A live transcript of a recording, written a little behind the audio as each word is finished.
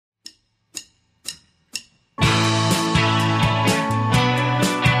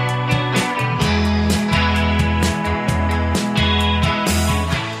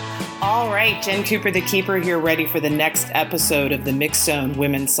right, Jen Cooper, the Keeper here, ready for the next episode of the Mixed Zone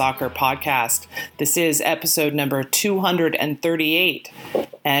Women's Soccer Podcast. This is episode number 238.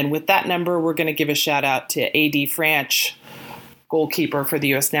 And with that number, we're going to give a shout out to A.D. Franch, goalkeeper for the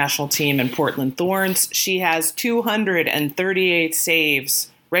U.S. national team in Portland Thorns. She has 238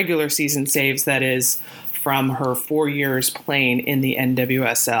 saves, regular season saves, that is, from her 4 years playing in the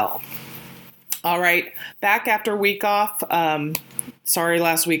NWSL. All right, back after a week off. Sorry,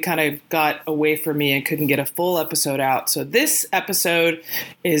 last week kind of got away from me and couldn't get a full episode out. So this episode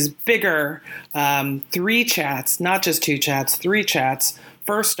is bigger. 3 chats, not just 2 chats, 3 chats.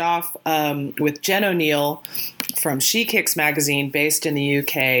 First off, with Jen O'Neill from She Kicks magazine based in the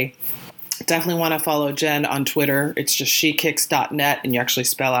UK. Definitely want to follow Jen on Twitter. It's just shekicks.net, and you actually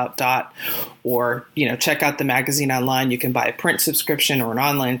spell out dot, or, check out the magazine online. You can buy a print subscription or an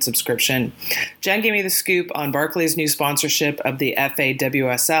online subscription. Jen gave me the scoop on Barclays' new sponsorship of the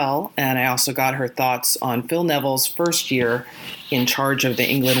FAWSL, and I also got her thoughts on Phil Neville's first year in charge of the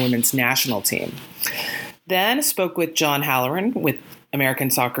England women's national team. Then spoke with John Halloran with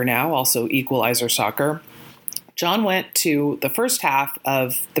American Soccer Now, also Equalizer Soccer. John went to the first half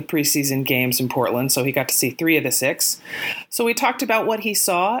of the preseason games in Portland, so he got to see 3 of the 6. So we talked about what he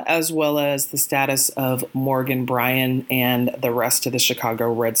saw, as well as the status of Morgan Bryan and the rest of the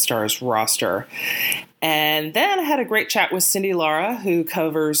Chicago Red Stars roster. And then I had a great chat with Cindy Lara, who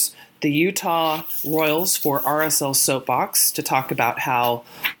covers the Utah Royals for RSL Soapbox, to talk about how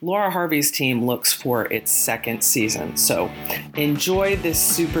Laura Harvey's team looks for its second season. So enjoy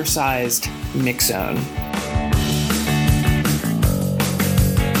this supersized Mix Zone.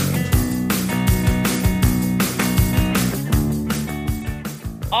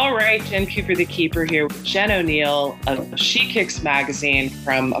 All right, Jen Cooper, the Keeper here with Jen O'Neill of She Kicks magazine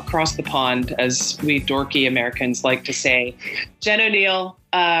from across the pond, as we dorky Americans like to say. Jen O'Neill,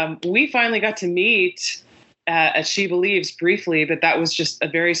 we finally got to meet, as She Believes, briefly, but that was just a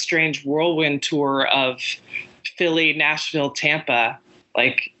very strange whirlwind tour of Philly, Nashville, Tampa.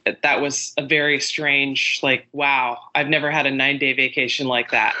 That was a very strange, wow, I've never had a 9-day vacation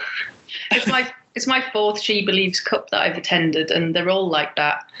like that. It's my 4th She Believes Cup that I've attended, and they're all like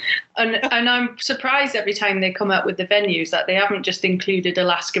that. And I'm surprised every time they come out with the venues that they haven't just included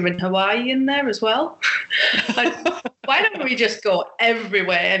Alaska and Hawaii in there as well. Why don't we just go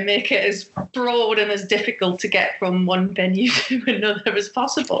everywhere and make it as broad and as difficult to get from one venue to another as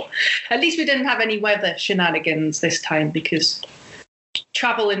possible? At least we didn't have any weather shenanigans this time, because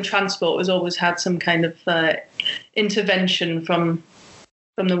travel and transport has always had some kind of intervention from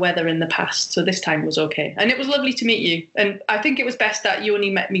the weather in the past. So this time was okay. And it was lovely to meet you. And I think it was best that you only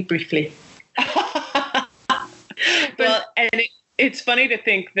met me briefly. Well, and it's funny to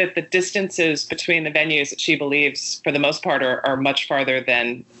think that the distances between the venues that She Believes, for the most part, are much farther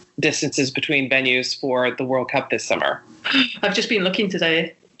than distances between venues for the World Cup this summer. I've just been looking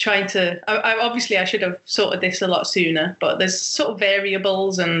today, trying to, obviously I should have sorted this a lot sooner, but there's sort of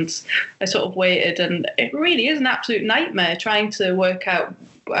variables, and I sort of waited, and it really is an absolute nightmare trying to work out.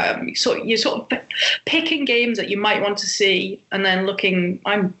 You're sort of picking games that you might want to see, and then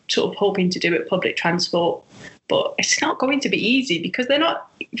I'm sort of hoping to do it public transport, but it's not going to be easy because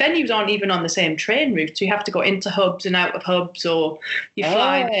venues aren't even on the same train route. So you have to go into hubs and out of hubs, or you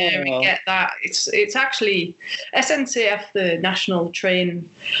fly there and get that. It's actually SNCF, the national train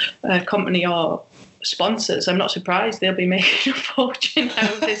company, are sponsors. I'm not surprised they'll be making a fortune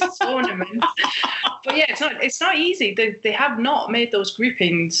out of this tournament. But yeah, it's not easy. They have not made those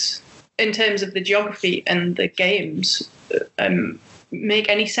groupings in terms of the geography and the games make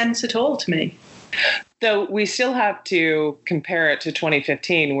any sense at all to me. So we still have to compare it to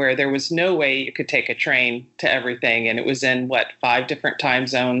 2015, where there was no way you could take a train to everything, and it was in 5 different time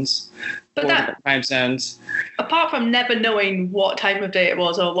zones. But 4 different time zones. Apart from never knowing what time of day it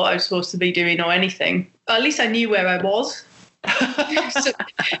was or what I was supposed to be doing or anything, at least I knew where I was.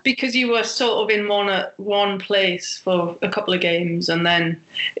 Because you were sort of in one place for a couple of games, and then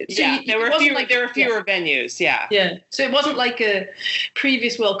there were fewer venues. Yeah. So it wasn't like a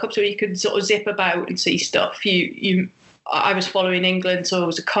previous World Cups where you could sort of zip about and see stuff. I was following England, so it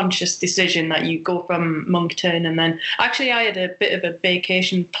was a conscious decision that you go from Moncton, and then actually I had a bit of a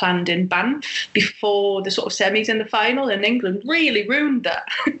vacation planned in Banff before the sort of semis and the final, and England really ruined that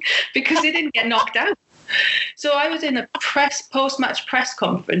because they didn't get knocked out. So I was in a post-match press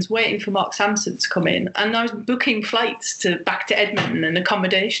conference waiting for Mark Sampson to come in, and I was booking flights back to Edmonton and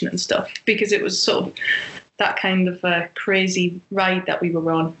accommodation and stuff, because it was sort of that kind of crazy ride that we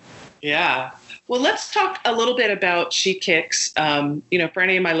were on. Yeah. Well, let's talk a little bit about She Kicks. For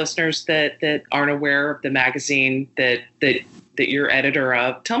any of my listeners that aren't aware of the magazine that that you're editor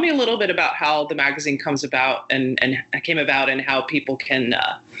of. Tell me a little bit about how the magazine comes about and came about and how people can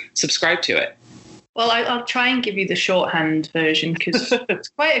subscribe to it. Well, I'll try and give you the shorthand version because it's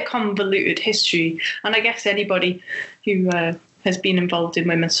quite a convoluted history. And I guess anybody who has been involved in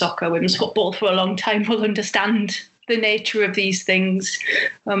women's soccer, women's football for a long time will understand the nature of these things.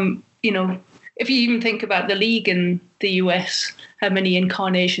 If you even think about the league in the US, how many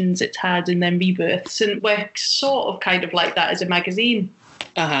incarnations it's had and then rebirths, and we're sort of kind of like that as a magazine.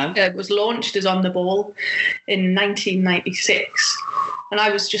 It was launched as On the Ball in 1996, and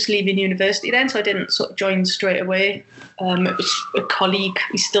I was just leaving university then, so I didn't sort of join straight away. It was a colleague,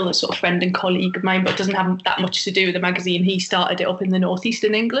 he's still a sort of friend and colleague of mine, but doesn't have that much to do with the magazine. He started it up in the northeast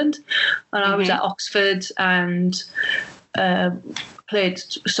in England, and I was at Oxford and played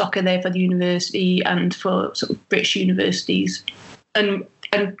soccer there for the university and for sort of British universities, and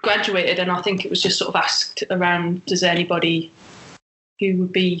graduated. And I think it was just sort of asked around, does anybody who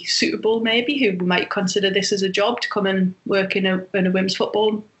would be suitable, maybe, who might consider this as a job, to come and work in a women's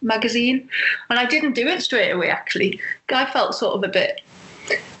football magazine? And I didn't do it straight away, actually. I felt a bit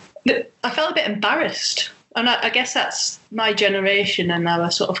embarrassed. And I guess that's my generation and our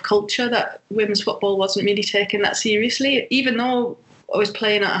sort of culture, that women's football wasn't really taken that seriously. Even though I was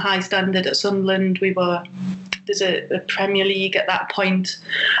playing at a high standard at Sunderland, there's a Premier League at that point.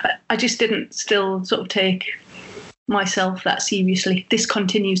 I just didn't still sort of take myself that seriously. This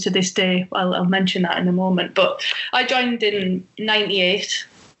continues to this day. I'll mention that in a moment. But I joined in 98.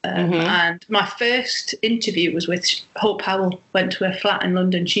 And my first interview was with Hope Howell. Went to her flat in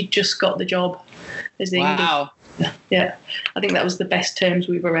London. She'd just got the job as the Wow. Yeah, I think that was the best terms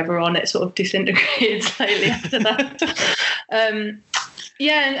we were ever on. It sort of disintegrated slightly after that. And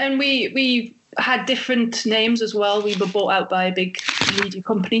we had different names as well. We were bought out by a big media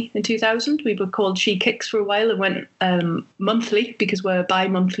company in 2000. We were called She Kicks for a while and went monthly, because we're a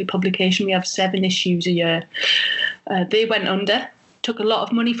bi-monthly publication. We have 7 issues a year. They went under, took a lot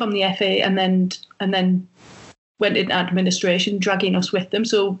of money from the FA, and then went in administration, dragging us with them.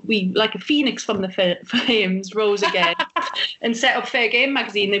 So we, like a phoenix from the flames, rose again and set up Fair Game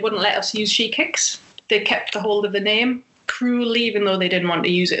magazine. They wouldn't let us use She Kicks. They kept the hold of the name cruelly, even though they didn't want to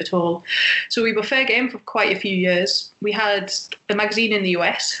use it at all. So we were Fair Game for quite a few years. We had a magazine in the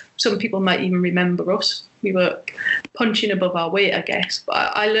US. Some people might even remember us. We were punching above our weight, I guess.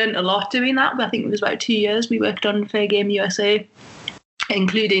 But I learned a lot doing that. I think it was about 2 years we worked on Fair Game USA,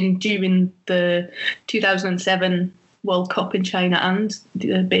 including during the 2007 World Cup in China and the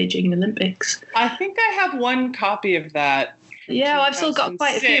Beijing Olympics. I think I have one copy of that. Yeah, I've still got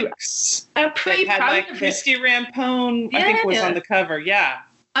quite a few. I'm pretty proud of it. Christy Rampone, I think, was on the cover. Yeah.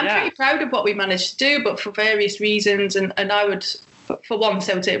 I'm pretty proud of what we managed to do, but for various reasons, and I would, for once,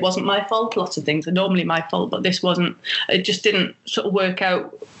 I would say it wasn't my fault. Lots of things are normally my fault, but this wasn't. It just didn't sort of work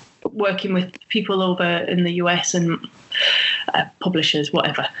out working with people over in the US and publishers,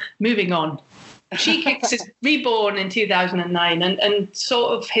 whatever. Moving on. She Kicks is reborn in 2009 and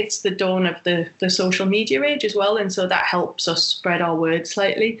sort of hits the dawn of the social media age as well. And so that helps us spread our word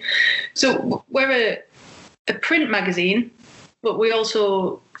slightly. So we're a print magazine, but we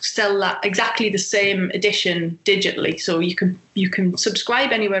also sell that exactly the same edition digitally. So you can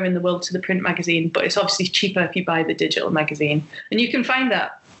subscribe anywhere in the world to the print magazine, but it's obviously cheaper if you buy the digital magazine. And you can find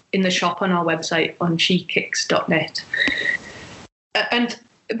that in the shop on our website on shekicks.net. And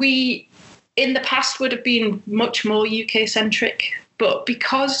we, in the past, would have been much more UK-centric, but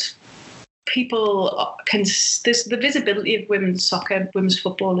because people there's the visibility of women's soccer, women's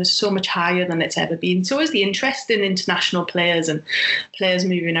football is so much higher than it's ever been. So is the interest in international players and players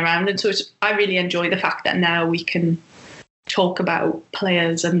moving around. And so I really enjoy the fact that now we can talk about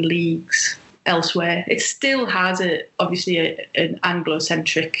players and leagues elsewhere. It still has obviously an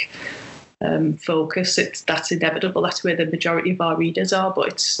Anglo-centric focus. That's inevitable. That's where the majority of our readers are. But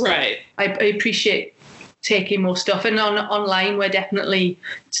it's right. I appreciate taking more stuff, and online we're definitely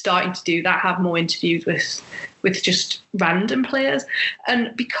starting to do that. Have more interviews with just random players,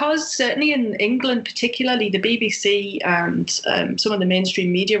 and because certainly in England, particularly the BBC and some of the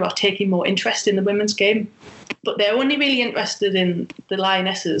mainstream media are taking more interest in the women's game, but they're only really interested in the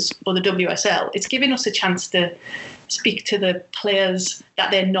Lionesses or the WSL. It's giving us a chance to speak to the players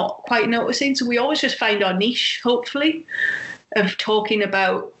that they're not quite noticing. So we always just find our niche, hopefully, of talking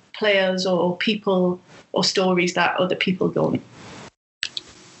about players or people or stories that other people don't.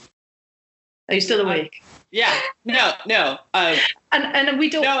 Are you still awake? Yeah. No. And we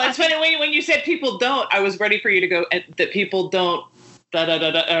don't. No, it's funny when you said people don't. I was ready for you to go that people don't. Da da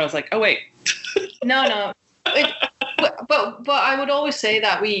da da. And I was like, oh wait. No. But I would always say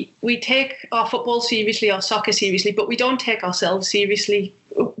that we take our football seriously, our soccer seriously, but we don't take ourselves seriously.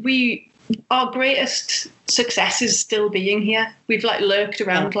 Our greatest success is still being here. We've like lurked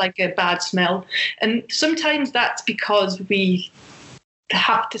around like a bad smell, and sometimes that's because we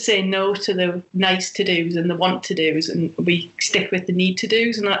have to say no to the nice to do's and the want to do's, and we stick with the need to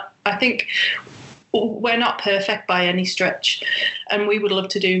do's. And I think we're not perfect by any stretch, and we would love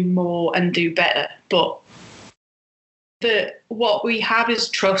to do more and do better, but what we have is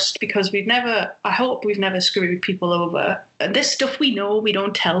trust, because I hope we've never screwed people over. And this stuff we know, we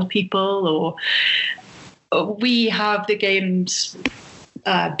don't tell people, or we have the game's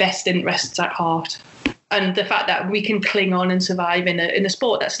best interests at heart. And the fact that we can cling on and survive in a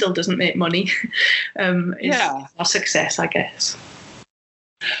sport that still doesn't make money is our success, I guess.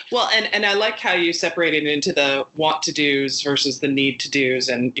 Well, and I like how you separated into the want to do's versus the need to do's,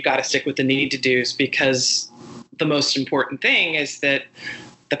 and you got to stick with the need to do's, because the most important thing is that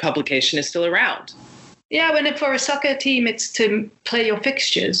the publication is still around. Yeah, when for a soccer team, it's to play your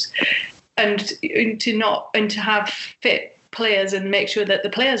fixtures and to have fit players and make sure that the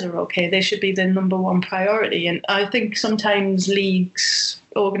players are okay. They should be the number one priority. And I think sometimes leagues,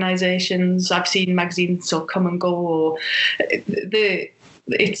 organisations, I've seen magazines sort of come and go, or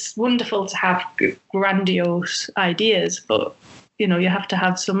it's wonderful to have grandiose ideas, but you have to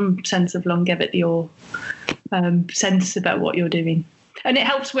have some sense of longevity or sense about what you're doing. And it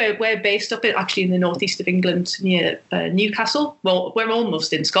helps. We're based up actually in the northeast of England near Newcastle. Well, we're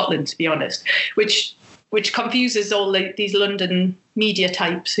almost in Scotland, to be honest, which confuses all these London media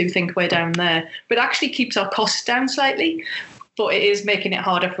types who think we're down there, but actually keeps our costs down slightly. But it is making it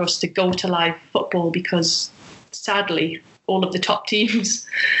harder for us to go to live football, because sadly all of the top teams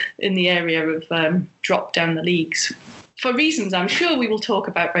in the area have dropped down the leagues, for reasons I'm sure we will talk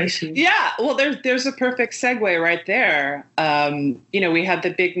about very soon. Yeah, well, there's a perfect segue right there. We had the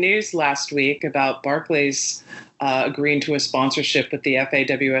big news last week about Barclays agreeing to a sponsorship with the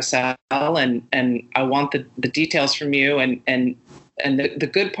FAWSL, and I want the details from you and the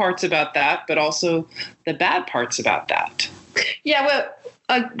good parts about that, but also the bad parts about that. Yeah, well,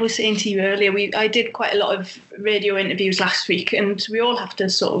 I was saying to you earlier, I did quite a lot of radio interviews last week, and we all have to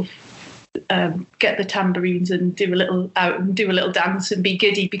sort of get the tambourines and do a little dance and be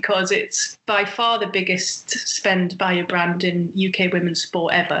giddy, because it's by far the biggest spend by a brand in UK women's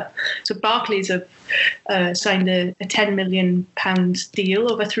sport ever. So Barclays have signed a £10 million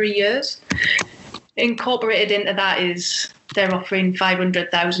deal over 3 years. Incorporated into that is they're offering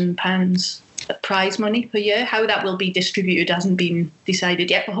 £500,000 prize money per year. How that will be distributed hasn't been decided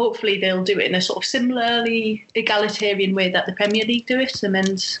yet, but hopefully they'll do it in a sort of similarly egalitarian way that the Premier League do it, the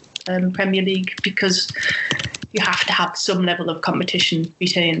men's Premier League, because you have to have some level of competition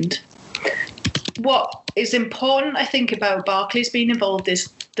retained. What is important, I think, about Barclays being involved is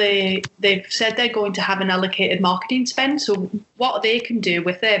they've said they're going to have an allocated marketing spend. So what they can do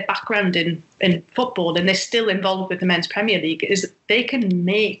with their background in football, and they're still involved with the men's Premier League, is they can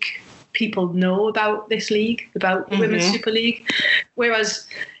make people know about this league, about the Women's Super League. Whereas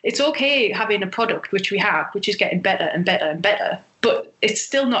it's okay having a product, which we have, which is getting better and better and better, but it's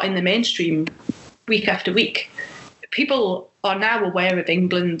still not in the mainstream week after week. People are now aware of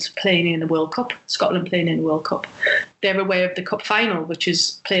England playing in the World Cup, Scotland playing in the World Cup. They're aware of the Cup final, which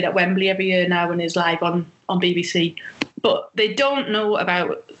is played at Wembley every year now and is live on BBC. But they don't know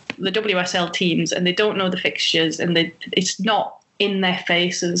about the WSL teams, and they don't know the fixtures, and it's not in their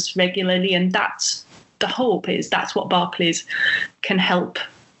faces regularly. And that's the hope, is that's what Barclays can help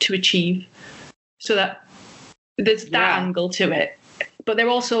to achieve, so that there's that angle to it. But they're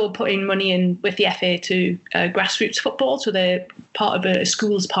also putting money in with the FA to grassroots football, so they're part of a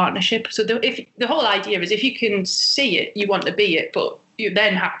schools partnership. So the whole idea is, if you can see it, you want to be it, but you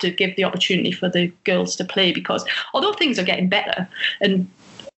then have to give the opportunity for the girls to play, because although things are getting better and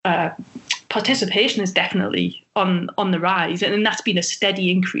participation is definitely on the rise, and that's been a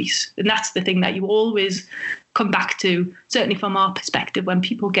steady increase, and that's the thing that you always come back to, certainly from our perspective, when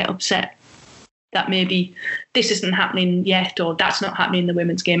people get upset that maybe this isn't happening yet, or that's not happening in the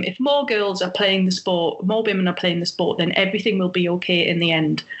women's game. If more girls are playing the sport, more women are playing the sport, then everything will be okay in the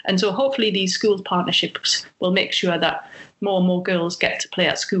end. And so hopefully these schools partnerships will make sure that more and more girls get to play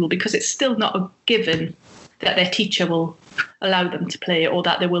at school, because it's still not a given that their teacher will allow them to play, or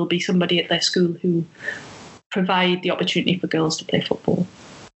that there will be somebody at their school who provide the opportunity for girls to play football.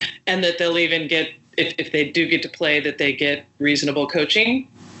 And that they'll even get, if they do get to play, that they get reasonable coaching.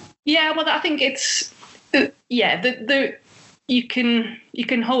 Yeah, well, I think it's, you you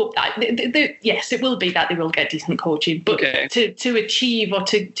can hope that yes, it will be that they will get decent coaching, but to achieve or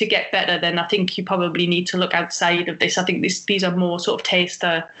to get better, then I think you probably need to look outside of this. I think these are more sort of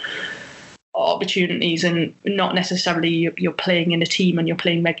taster opportunities, and not necessarily you're playing in a team and you're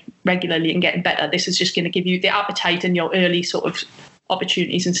playing regularly and getting better. This is just going to give you the appetite and your early sort of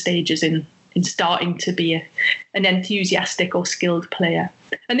opportunities and stages in starting to be an enthusiastic or skilled player.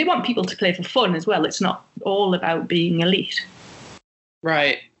 And they want people to play for fun as well. It's not all about being elite.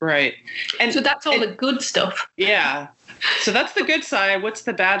 Right. And so that's all the good stuff. Yeah. So that's the good side. What's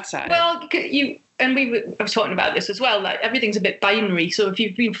the bad side? Well, I was talking about this as well, like everything's a bit binary. So if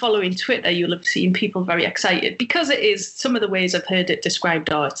you've been following Twitter, you'll have seen people very excited because it is, some of the ways I've heard it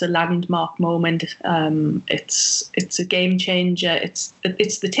described are, it's a landmark moment. It's a game changer. It's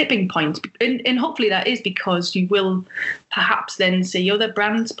the tipping point. And hopefully that is because you will perhaps then see other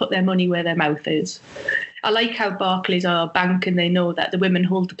brands put their money where their mouth is. I like how Barclays are a bank and they know that the women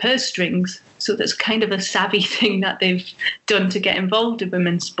hold the purse strings. So that's kind of a savvy thing that they've done to get involved in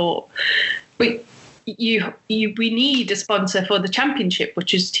women's sport. We need a sponsor for the championship,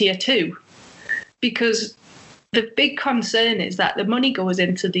 which is tier 2, because the big concern is that the money goes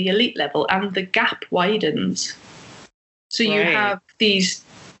into the elite level and the gap widens. So you have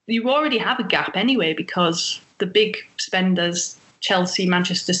you already have a gap anyway, because the big spenders, Chelsea,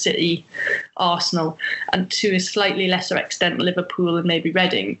 Manchester City, Arsenal, and to a slightly lesser extent Liverpool and maybe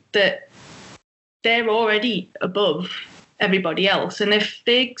Reading, that they're already above everybody else. And if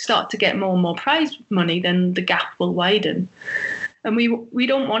they start to get more and more prize money, then the gap will widen. And we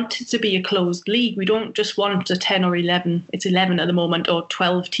don't want it to be a closed league. We don't just want a 10 or 11, it's 11 at the moment, or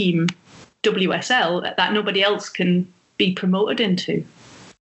 12 team WSL that nobody else can be promoted into.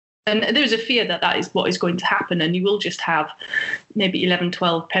 And there's a fear that is what is going to happen, and you will just have maybe 11,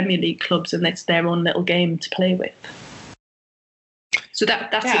 12 Premier League clubs, and it's their own little game to play with. So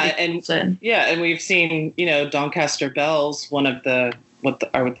that's a big concern. Yeah, and we've seen, Doncaster Bell's one of the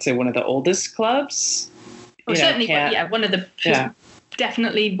oldest clubs. Certainly,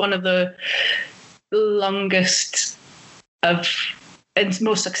 definitely one of the longest and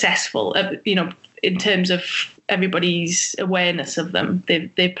most successful. In terms of everybody's awareness of them,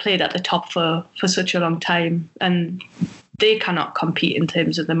 they've played at the top for such a long time, and they cannot compete in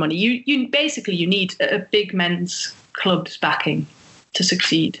terms of the money. You basically need a big men's club's backing to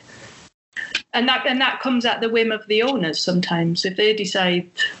succeed, and that comes at the whim of the owners. Sometimes, if they decide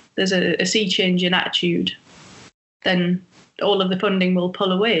there's a sea change in attitude, then all of the funding will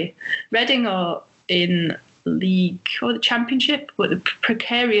pull away. Reading are in league or the championship, but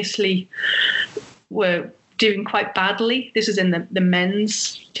precariously were doing quite badly. This is in the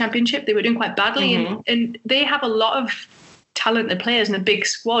men's championship. They were doing quite badly, and they have a lot of talented players and a big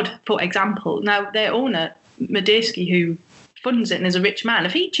squad, for example. Now, their owner, Medeski, who funds it and is a rich man,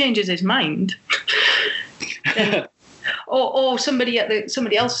 if he changes his mind, then, or somebody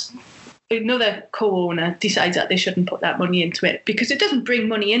else, another co-owner, decides that they shouldn't put that money into it because it doesn't bring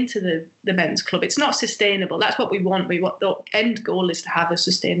money into the men's club. It's not sustainable. That's what we want. The end goal is to have a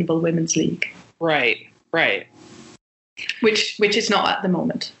sustainable women's league. Right. Which is not at the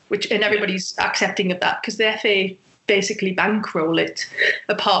moment. And everybody's accepting of that because the FA basically bankroll it,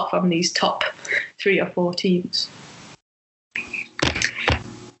 apart from these top 3 or 4 teams.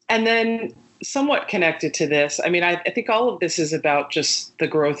 And then, somewhat connected to this, I think all of this is about just the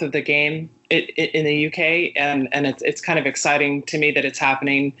growth of the game in the UK, and it's kind of exciting to me that it's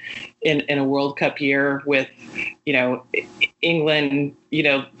happening in a World Cup year with, England,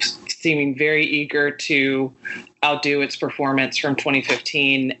 seeming very eager to outdo its performance from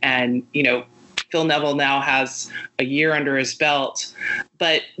 2015, and Phil Neville now has a year under his belt.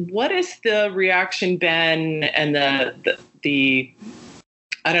 But what has the reaction been, and the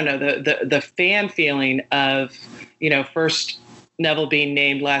I don't know, the fan feeling of, first Neville being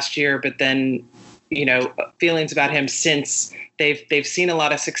named last year, but then, feelings about him since they've seen a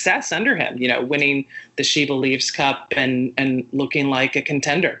lot of success under him, winning the She Believes Cup and looking like a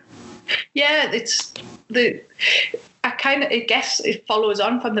contender. Yeah, I guess it follows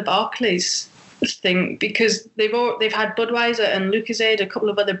on from the Barclays thing, because they've had Budweiser and Lucozade, a couple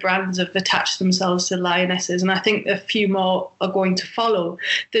of other brands have attached themselves to Lionesses, and I think a few more are going to follow.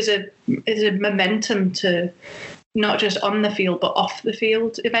 There's a momentum to not just on the field but off the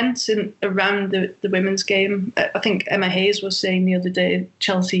field events around the women's game. I think Emma Hayes was saying the other day,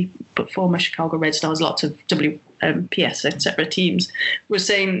 Chelsea, but former Chicago Red Stars, lots of WPS etc. teams, were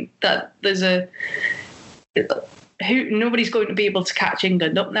saying that there's nobody's going to be able to catch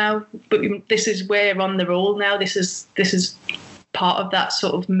England up now, but this is where we're on the roll now. This is part of that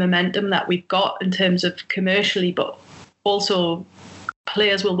sort of momentum that we've got in terms of commercially, but also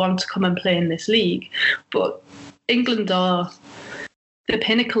players will want to come and play in this league. But England are the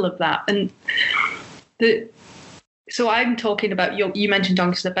pinnacle of that. And so I'm talking about, you mentioned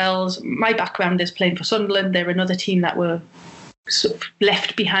Doncaster Bells. My background is playing for Sunderland. They're another team that were sort of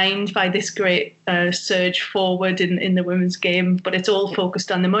left behind by this great surge forward in the women's game, but it's all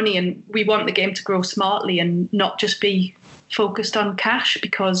focused on the money, and we want the game to grow smartly and not just be focused on cash,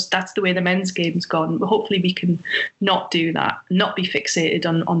 because that's the way the men's game's gone. Hopefully we can not do that, not be fixated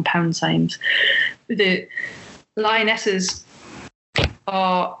on pound signs. The Lionesses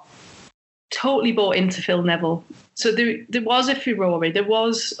are totally bought into Phil Neville. So there was a furore, there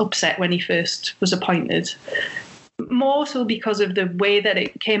was upset when he first was appointed, more so because of the way that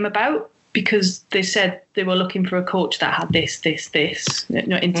it came about, because they said they were looking for a coach that had this,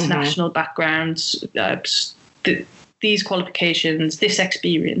 international backgrounds, these qualifications, this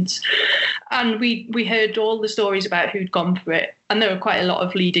experience. And we heard all the stories about who'd gone for it. And there were quite a lot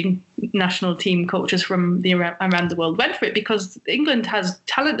of leading national team coaches from around the world went for it, because England has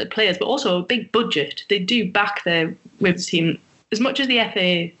talented players, but also a big budget. They do back their women's team as much as the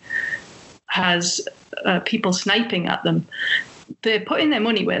FA has people sniping at them. They're putting their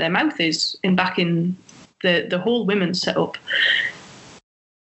money where their mouth is in backing the whole women's setup.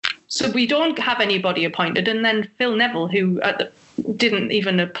 So we don't have anybody appointed, and then Phil Neville, who didn't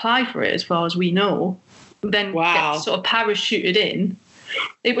even apply for it, as far as we know, then gets sort of parachuted in.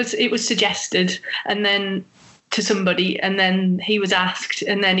 It was suggested, and then to somebody, and then he was asked,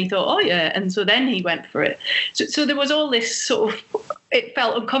 and then he thought, oh yeah, and so then he went for it. So there was all this sort of, it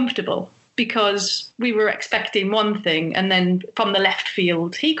felt uncomfortable, because we were expecting one thing, and then from the left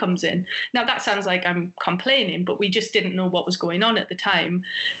field he comes in. Now that sounds like I'm complaining, but we just didn't know what was going on at the time.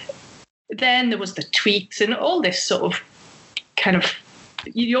 Then there was the tweets and all this sort of kind of,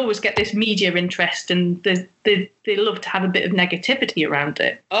 you always get this media interest, and they love to have a bit of negativity around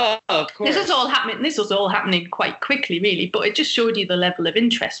it. Oh, of course. This was all happening quite quickly, really, but it just showed you the level of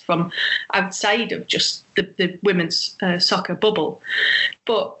interest from outside of just the women's soccer bubble.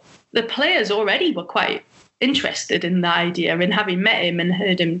 But the players already were quite interested in the idea, and having met him and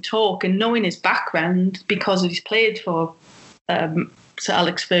heard him talk and knowing his background, because he's played for Sir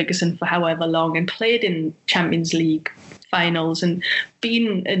Alex Ferguson for however long and played in Champions League finals and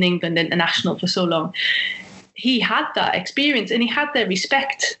been in England international for so long. He had that experience and he had their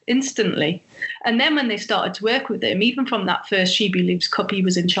respect instantly. And then when they started to work with him, even from that first She Believes Cup he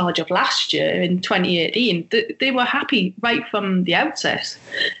was in charge of last year in 2018, they were happy right from the outset.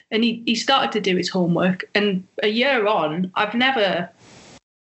 And he started to do his homework. And a year on,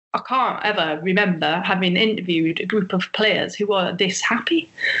 I can't ever remember having interviewed a group of players who are this happy.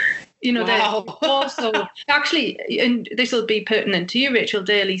 You know, wow. They're also actually, and this will be pertinent to you, Rachel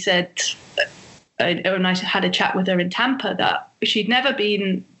Daly said, and I had a chat with her in Tampa, that she'd never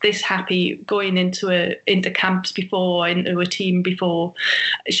been this happy going into camps before, into a team before.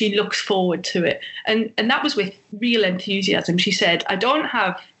 She looks forward to it. And that was with real enthusiasm. She said, I don't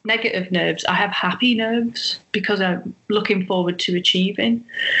have negative nerves, I have happy nerves, because I'm looking forward to achieving.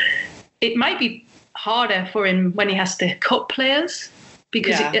 It might be harder for him when he has to cut players,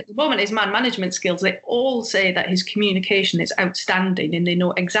 because at the moment his man management skills, they all say that his communication is outstanding and they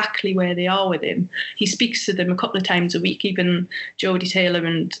know exactly where they are with him. He speaks to them a couple of times a week. Even Jodie Taylor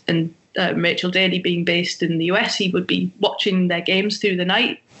and Rachel Daly being based in the US, he would be watching their games through the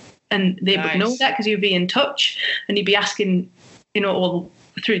night, and they would know that because he'd be in touch, and he'd be asking, all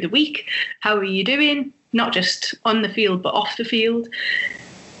through the week, how are you doing? Not just on the field, but off the field.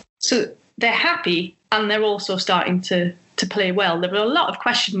 So they're happy, and they're also starting to play well. There were a lot of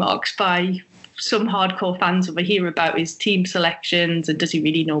question marks by some hardcore fans over here about his team selections and does he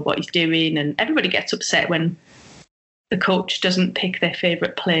really know what he's doing, and everybody gets upset when the coach doesn't pick their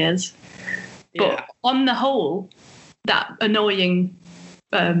favourite players. But on the whole, that annoying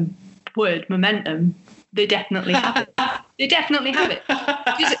word momentum, they definitely have it. They definitely have it.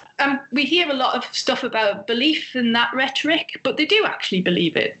 Because, we hear a lot of stuff about belief and that rhetoric, but they do actually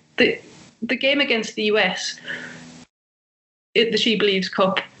believe it. The game against the US, the She Believes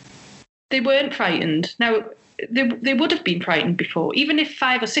Cup, they weren't frightened. Now, they would have been frightened before. Even if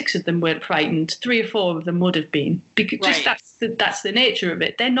 5 or 6 of them weren't frightened, 3 or 4 of them would have been. Because just that's the nature of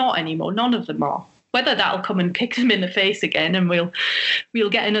it. They're not anymore. None of them are. Whether that'll come and kick them in the face again, and we'll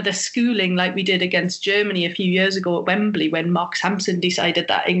get another schooling like we did against Germany a few years ago at Wembley, when Mark Sampson decided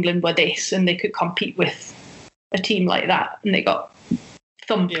that England were this and they could compete with a team like that, and they got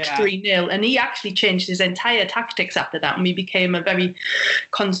thumped 3-0. And he actually changed his entire tactics after that, and we became a very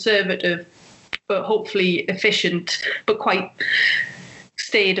conservative but hopefully efficient but quite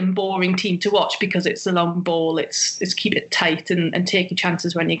staid and boring team to watch because it's a long ball, it's keep it tight and take your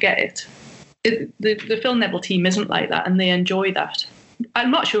chances when you get it. The Phil Neville team isn't like that, and they enjoy that.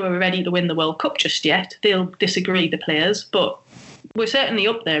 I'm not sure we're ready to win the World Cup just yet. They'll disagree, the players, but we're certainly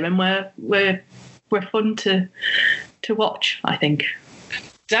up there, and we're fun to watch, I think.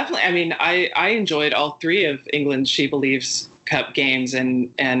 Definitely. I mean, I enjoyed all three of England's She Believes Cup games,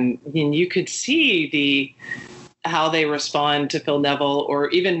 and you could see how they respond to Phil Neville, or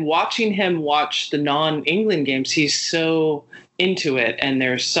even watching him watch the non-England games. He's so into it, and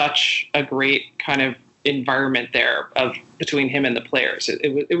there's such a great kind of environment there between him and the players.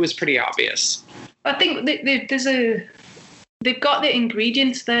 It was pretty obvious. I think they've got the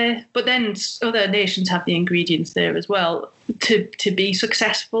ingredients there, but then other nations have the ingredients there as well to be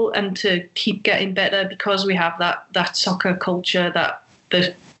successful and to keep getting better, because we have that soccer culture, that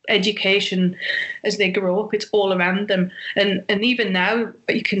the education as they grow up, it's all around them. And even now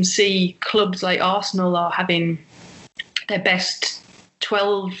you can see clubs like Arsenal are having their best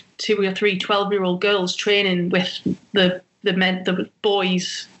 12-year-old girls training with the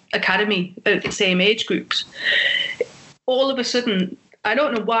boys academy at the same age groups. All of a sudden, I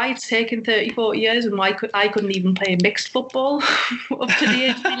don't know why it's taken 30-40 years and why I couldn't even play mixed football up to the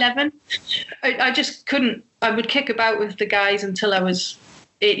age of 11. I just couldn't. I would kick about with the guys until I was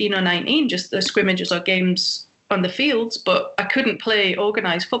 18 or 19, just the scrimmages or games on the fields, but I couldn't play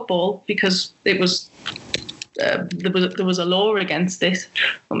organised football because it was there was a law against it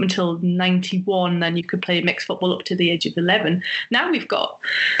up until 91. Then you could play mixed football up to the age of 11. Now we've got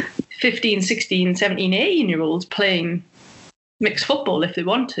 15, 16, 17, 18-year-olds playing mixed football if they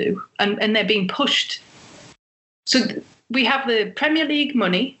want to, and they're being pushed. So we have the Premier League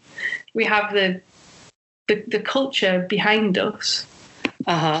money, we have the culture behind us,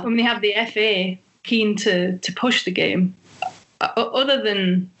 and we have the FA keen to push the game. Other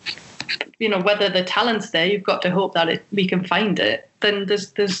than, whether the talent's there, you've got to hope that we can find it. Then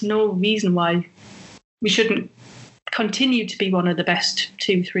there's no reason why we shouldn't continue to be one of the best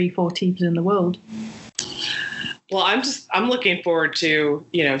 2, 3, 4 teams in the world. Well, I'm looking forward to,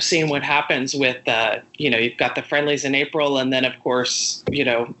 seeing what happens with, you've got the friendlies in April, and then, of course,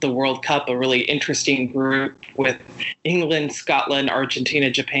 the World Cup, a really interesting group with England, Scotland,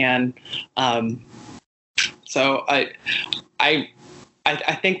 Argentina, Japan. So I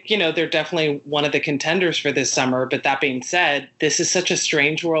think, they're definitely one of the contenders for this summer. But that being said, this is such a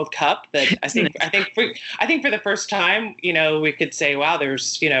strange World Cup that I think for the first time, we could say, wow,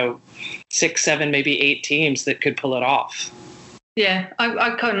 there's, 6, 7, maybe 8 teams that could pull it off. Yeah,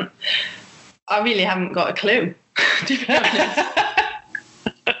 I can't. I really haven't got a clue, to be honest.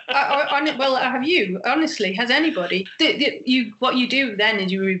 Well, have you? Honestly, has anybody? What you do then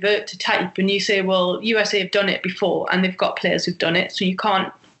is you revert to type and you say, well, USA have done it before and they've got players who've done it, so you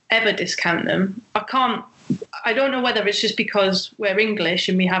can't ever discount them. I don't know whether it's just because we're English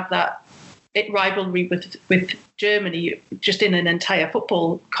and we have that rivalry with Germany just in an entire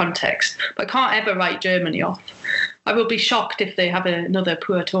football context, but I can't ever write Germany off. I will be shocked if they have another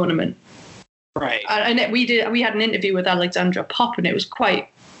poor tournament. Right. And we had an interview with Alexandra Popp, and it was quite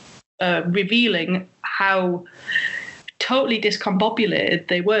revealing how totally discombobulated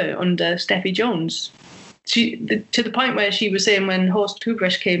they were under Steffi Jones. To the point where she was saying when Horst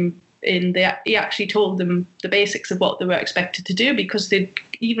Hubrecht came in, he actually told them the basics of what they were expected to do because they'd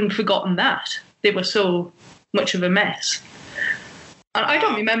even forgotten that. They were so much of a mess. And I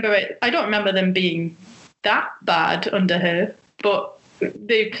don't remember it. I don't remember them being that bad under her, but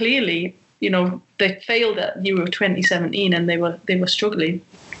they clearly, they failed at Euro 2017 and they were struggling.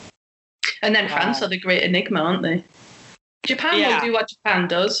 And then France are the great enigma, aren't they? Japan will do what Japan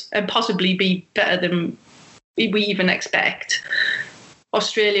does and possibly be better than we even expect.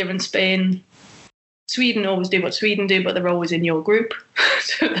 Australia and Spain, Sweden always do what Sweden do, but they're always in your group.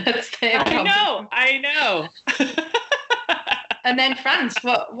 So that's their problem. I know. And then France,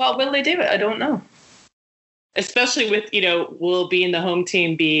 what will they do? I don't know. Especially with, will being the home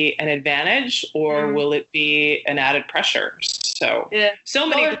team be an advantage or will it be an added pressure? So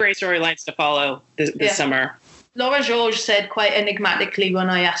many great storylines to follow this summer. Laura Georges said quite enigmatically when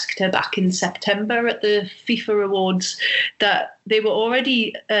I asked her back in September at the FIFA Awards that they were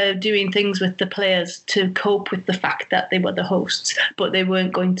already doing things with the players to cope with the fact that they were the hosts, but they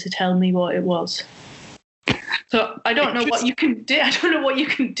weren't going to tell me what it was. So I don't know what you can do. I don't know what you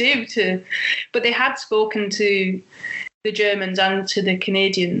can do but they had spoken to the Germans and to the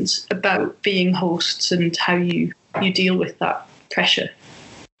Canadians about being hosts and how you deal with that pressure.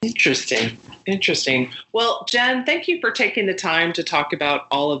 Interesting. Interesting. Well, Jen, thank you for taking the time to talk about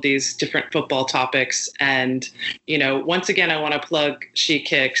all of these different football topics. And, once again, I want to plug She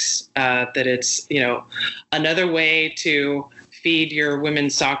Kicks, that it's, another way to feed your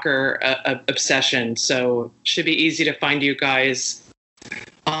women's soccer obsession. So should be easy to find you guys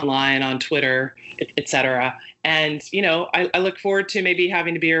online, on Twitter, etc. And, I look forward to maybe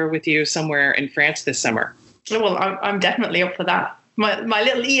having a beer with you somewhere in France this summer. Well, I'm definitely up for that. My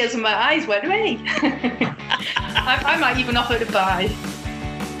little ears and my eyes went, hey. I might even offer to buy.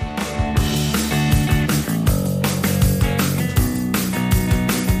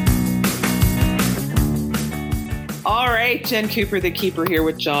 All right, Jen Cooper, the keeper, here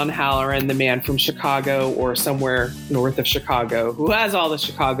with John Halloran, the man from Chicago or somewhere north of Chicago, who has all the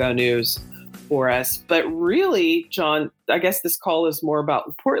Chicago news for us. But really, John, I guess this call is more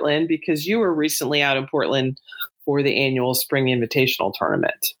about Portland because you were recently out in Portland for the annual Spring Invitational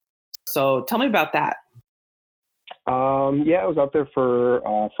Tournament. So tell me about that. I was out there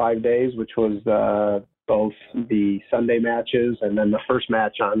for 5 days, which was both the Sunday matches and then the first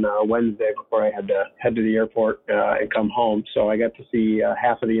match on Wednesday before I had to head to the airport and come home. So I got to see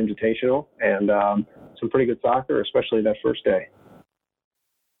half of the Invitational and some pretty good soccer, especially that first day.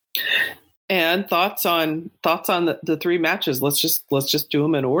 And thoughts on the three matches. Let's just do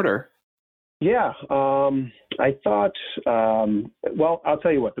them in order. Yeah, I thought, I'll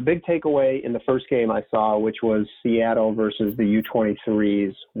tell you what, the big takeaway in the first game I saw, which was Seattle versus the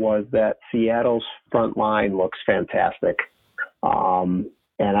U23s, was that Seattle's front line looks fantastic. And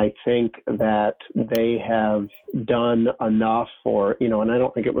I think that they have done enough and I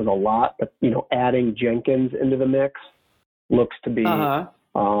don't think it was a lot, but, adding Jenkins into the mix looks to be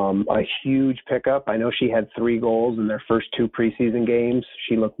a huge pickup. I know she had 3 goals in their first 2 preseason games.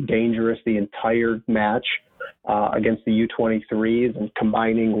 She looked dangerous the entire match against the U23s, and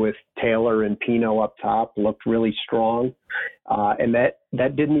combining with Taylor and Pino up top looked really strong. And that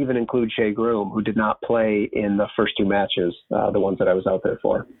didn't even include Shea Groom, who did not play in the first 2 matches, the ones that I was out there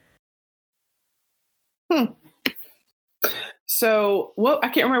for. So I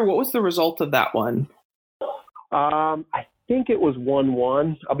can't remember, what was the result of that one? I think it was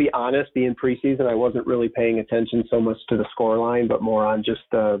 1-1. I'll be honest, being preseason, I wasn't really paying attention so much to the scoreline, but more on just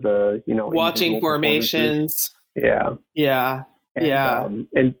the watching formations. Yeah.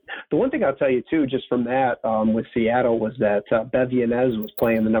 And the one thing I'll tell you too, just from that with Seattle, was that Bev Yanez was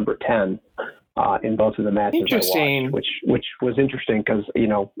playing the number 10 in both of the matches I watched, which was interesting because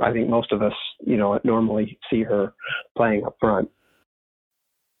I think most of us normally see her playing up front.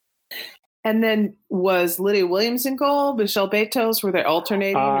 And then was Lydia Williams in goal? Michelle Betos, were they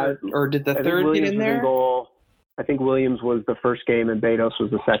alternating, or did the third get in there? In goal. I think Williams was the first game and Betos was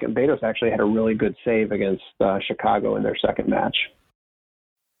the second. Betos actually had a really good save against Chicago in their second match.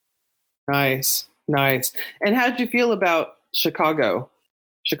 Nice. And how did you feel about Chicago's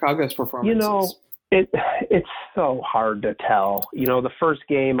performances? It's so hard to tell. The first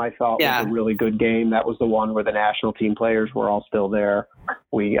game I thought was a really good game. That was the one where the national team players were all still there.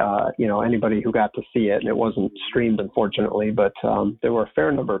 We, anybody who got to see it, and it wasn't streamed, unfortunately, but there were a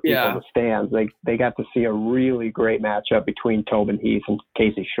fair number of people in the stands. They got to see a really great matchup between Tobin Heath and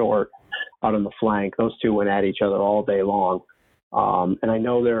Casey Short out on the flank. Those two went at each other all day long. And I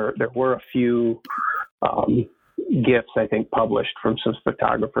know there were a few GIFs, I think, published from some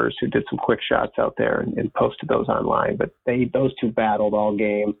photographers who did some quick shots out there and posted those online. But those two battled all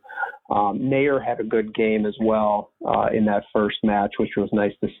game. Nair had a good game as well in that first match, which was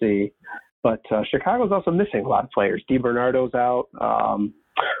nice to see. But Chicago's also missing a lot of players. DiBernardo's out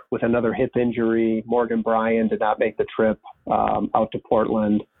with another hip injury. Morgan Bryan did not make the trip out to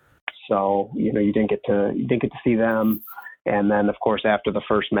Portland, so you didn't get to see them. And then, of course, after the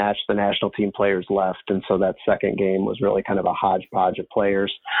first match, the national team players left. And so that second game was really kind of a hodgepodge of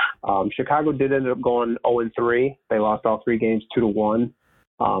players. Chicago did end up going 0-3. They lost all 3 games 2-1.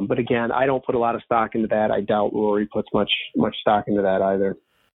 But again, I don't put a lot of stock into that. I doubt Rory puts much stock into that either.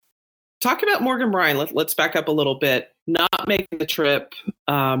 Talk about Morgan Bryan. Let's back up a little bit. Not making the trip.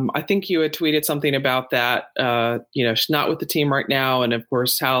 I think you had tweeted something about that. She's not with the team right now. And of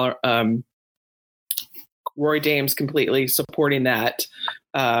course, Rory Dames completely supporting that.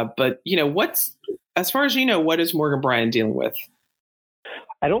 But, as far as what is Morgan Bryan dealing with?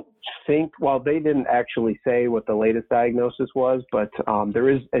 I don't think, they didn't actually say what the latest diagnosis was, but there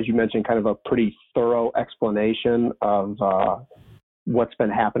is, as you mentioned, kind of a pretty thorough explanation of what's been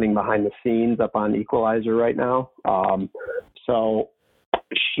happening behind the scenes up on Equalizer right now. So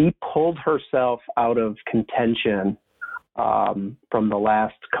she pulled herself out of contention from the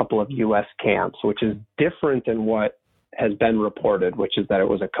last couple of U.S. camps, which is different than what has been reported, which is that it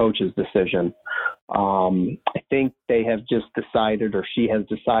was a coach's decision. I think they have just decided, or she has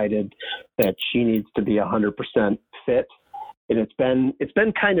decided, that she needs to be 100% fit. And it's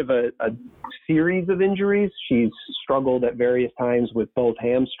been kind of a series of injuries. She's struggled at various times with both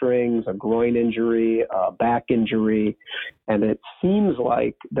hamstrings, a groin injury, a back injury, and it seems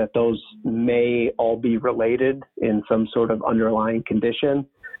like that those may all be related in some sort of underlying condition.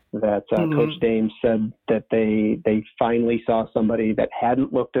 That Coach Dame said that they finally saw somebody that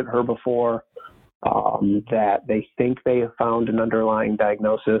hadn't looked at her before, that they think they have found an underlying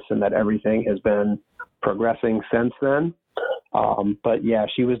diagnosis, and that everything has been progressing since then. But yeah,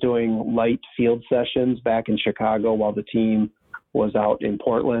 she was doing light field sessions back in Chicago while the team was out in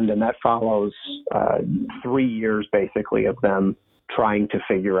Portland, and that follows 3 years basically of them trying to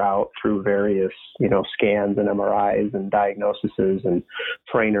figure out through various, scans and MRIs and diagnoses and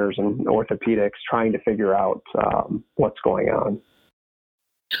trainers and orthopedics, trying to figure out what's going on.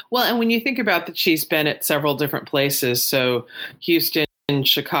 Well, and when you think about that, she's been at several different places. So Houston,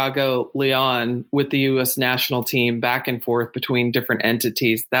 Chicago, Lyon, with the U.S. national team, back and forth between different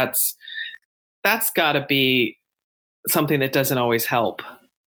entities. That's got to be something that doesn't always help.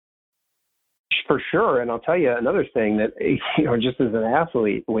 For sure. And I'll tell you another thing that, just as an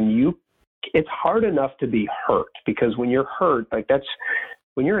athlete, it's hard enough to be hurt, because when you're hurt,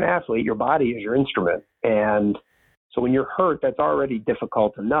 when you're an athlete, your body is your instrument. And so when you're hurt, that's already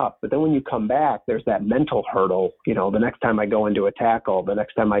difficult enough. But then when you come back, there's that mental hurdle. The next time I go into a tackle, the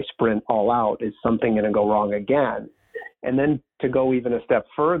next time I sprint all out, is something going to go wrong again? And then to go even a step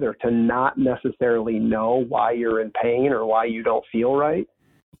further, to not necessarily know why you're in pain or why you don't feel right,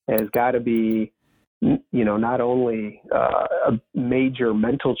 has got to be, not only a major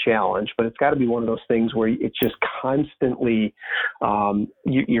mental challenge, but it's got to be one of those things where it's just constantly,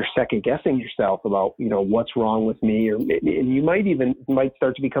 you're second guessing yourself about, what's wrong with me, and you might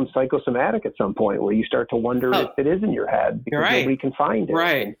start to become psychosomatic at some point, where you start to wonder if it is in your head, because nobody can find it.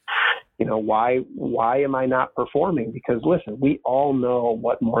 Right. And, why am I not performing? Because listen, we all know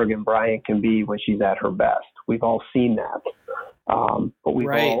what Morgan Bryant can be when she's at her best. We've all seen that. But we've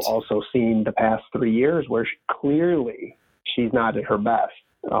all also seen the past 3 years where clearly she's not at her best.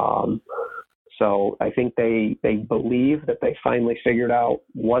 So I think they believe that they finally figured out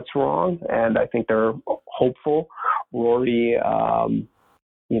what's wrong, and I think they're hopeful. Rory,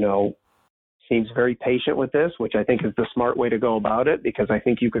 seems very patient with this, which I think is the smart way to go about it, because I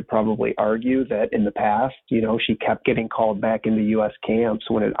think you could probably argue that in the past, she kept getting called back into U.S. camps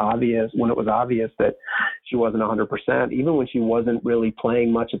when it was obvious that she wasn't 100%, even when she wasn't really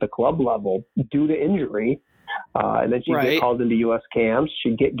playing much at the club level due to injury. And then she'd get called into U.S. camps,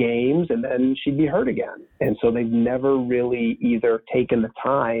 she'd get games, and then she'd be hurt again. And so they've never really either taken the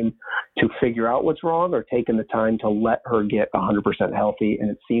time to figure out what's wrong or taken the time to let her get 100% healthy. And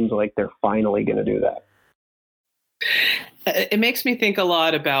it seems like they're finally going to do that. It makes me think a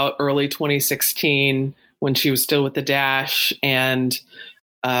lot about early 2016 when she was still with the Dash, and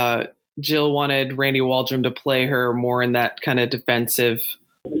Jill wanted Randy Waldrum to play her more in that kind of defensive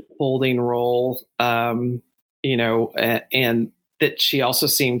holding role. And that she also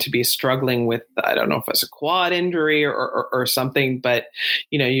seemed to be struggling with, I don't know if it was a quad injury or something, but,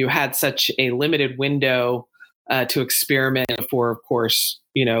 you had such a limited window to experiment before, of course,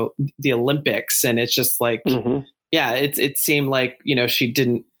 the Olympics. And it's just like, it seemed like, she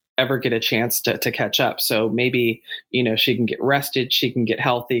didn't ever get a chance to catch up. So maybe, she can get rested, she can get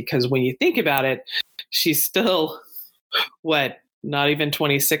healthy. Because when you think about it, she's still, not even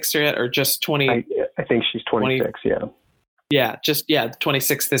 26 yet, or just 20? I think she's 26, 20, yeah.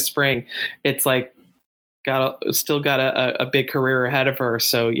 26 this spring. It's like still got a big career ahead of her.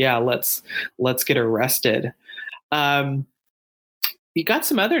 So yeah, let's get her rested. You got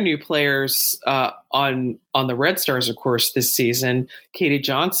some other new players on the Red Stars, of course, this season. Katie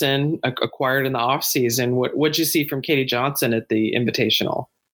Johnson acquired in the off season. What'd you see from Katie Johnson at the Invitational?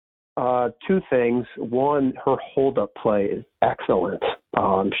 Two things. One, her hold-up play is excellent.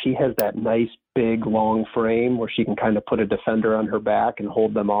 She has that nice, big, long frame where she can kind of put a defender on her back and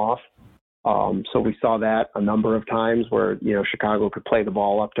hold them off. So we saw that a number of times where, Chicago could play the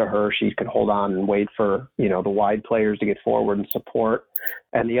ball up to her. She could hold on and wait for, the wide players to get forward and support.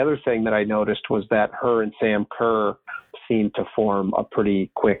 And the other thing that I noticed was that her and Sam Kerr seemed to form a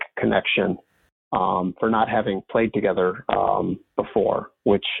pretty quick connection. For not having played together before,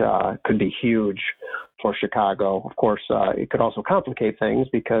 which could be huge for Chicago. Of course, it could also complicate things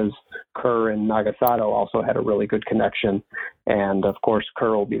because Kerr and Nagasato also had a really good connection. And, of course,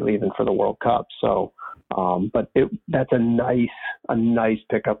 Kerr will be leaving for the World Cup. So But that's a nice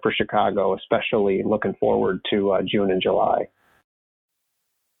pickup for Chicago, especially looking forward to June and July.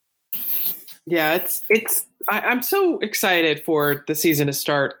 Yeah, I'm so excited for the season to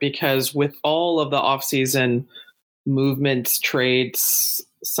start, because with all of the off-season movements, trades,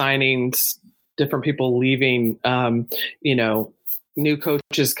 signings, different people leaving, new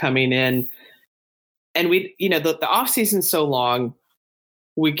coaches coming in, and the off-season's so long,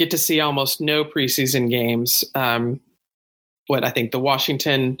 we get to see almost no preseason games. I think the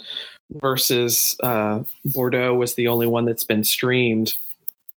Washington versus Bordeaux was the only one that's been streamed.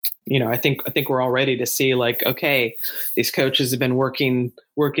 I think we're all ready to see, like, okay, these coaches have been working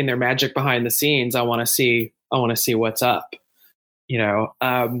their magic behind the scenes. I want to see what's up.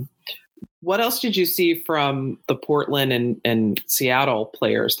 What else did you see from the Portland and Seattle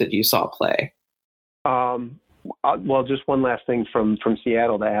players that you saw play? Well, just one last thing from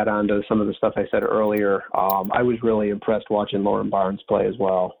Seattle to add on to some of the stuff I said earlier. I was really impressed watching Lauren Barnes play as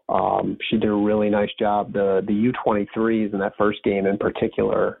well. She did a really nice job. The U23s in that first game in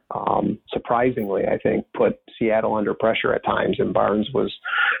particular, surprisingly, I think, put Seattle under pressure at times, and Barnes was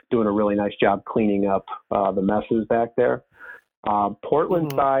doing a really nice job cleaning up the messes back there.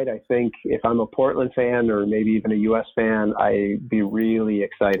 Portland side, I think if I'm a Portland fan or maybe even a U.S. fan, I'd be really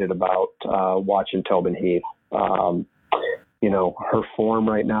excited about watching Tobin Heath. Her form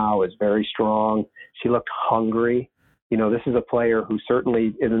right now is very strong. She looked hungry. This is a player who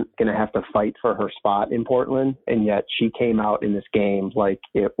certainly isn't going to have to fight for her spot in Portland, and yet she came out in this game like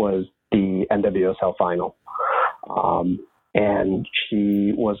it was the NWSL final. And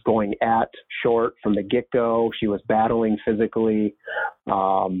she was going at short from the get-go. She was battling physically.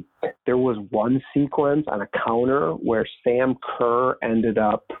 There was one sequence on a counter where Sam Kerr ended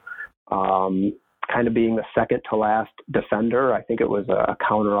up kind of being the second to last defender. I think it was a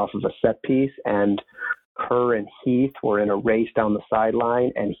counter off of a set piece, and Kerr and Heath were in a race down the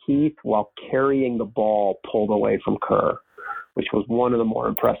sideline, and Heath, while carrying the ball, pulled away from Kerr, which was one of the more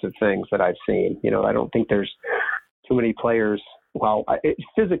impressive things that I've seen. I don't think there's too many players. Well,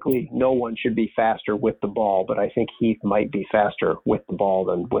 physically, no one should be faster with the ball, but I think Heath might be faster with the ball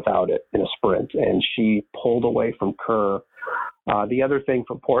than without it in a sprint, and she pulled away from Kerr. The other thing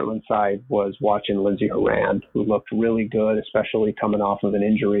from Portland side was watching Lindsey Horan, who looked really good, especially coming off of an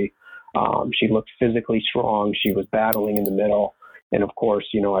injury. She looked physically strong. She was battling in the middle. And of course,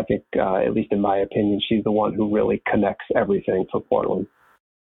 I think, at least in my opinion, she's the one who really connects everything for Portland.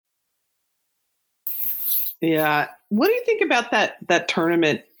 Yeah. What do you think about that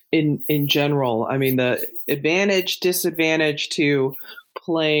tournament in general? I mean, the advantage, disadvantage to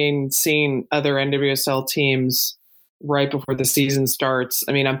seeing other NWSL teams right before the season starts.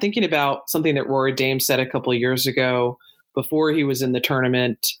 I mean, I'm thinking about something that Rory Dame said a couple of years ago before he was in the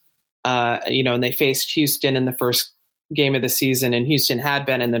tournament, and they faced Houston in the first game of the season, and Houston had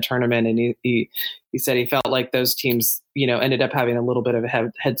been in the tournament, and he said he felt like those teams, ended up having a little bit of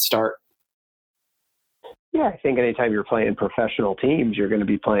a head start. Yeah, I think anytime you're playing professional teams, you're going to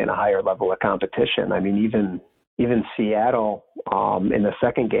be playing a higher level of competition. I mean, even Seattle in the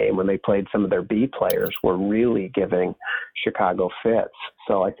second game, when they played some of their B players, were really giving Chicago fits.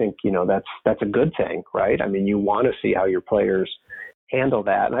 So I think, that's a good thing, right? I mean, you want to see how your players handle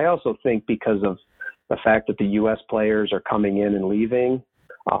that. And I also think because of the fact that the U.S. players are coming in and leaving,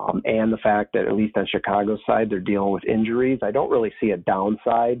 and the fact that at least on Chicago's side, they're dealing with injuries, I don't really see a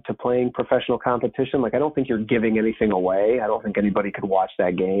downside to playing professional competition. Like, I don't think you're giving anything away. I don't think anybody could watch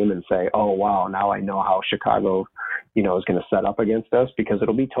that game and say, oh, wow, now I know how Chicago, is going to set up against us, because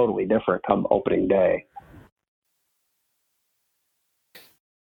it'll be totally different come opening day.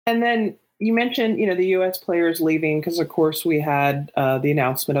 And then you mentioned, the U.S. players leaving because, of course, we had the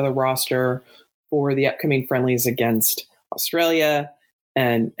announcement of the roster for the upcoming friendlies against Australia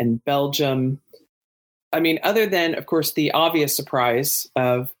and Belgium. I mean, other than, of course, the obvious surprise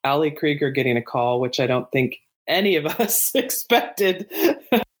of Ali Krieger getting a call, which I don't think any of us expected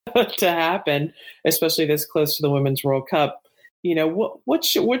to happen, especially this close to the Women's World Cup.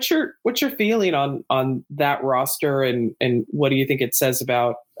 What's your feeling on that roster, and what do you think it says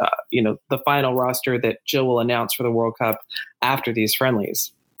about the final roster that Jill will announce for the World Cup after these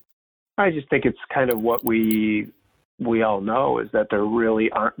friendlies? I just think it's kind of what we all know, is that there really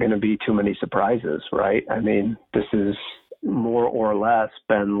aren't going to be too many surprises, right? I mean, this is more or less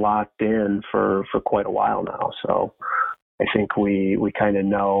been locked in for quite a while now. So I think we kind of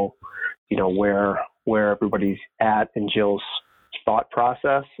know, where everybody's at in Jill's thought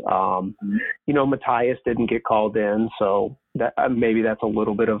process. Matthias didn't get called in, so that maybe that's a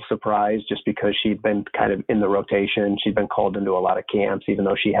little bit of surprise just because she'd been kind of in the rotation. She'd been called into a lot of camps, even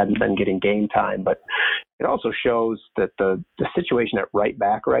though she hadn't been getting game time. But it also shows that the situation at right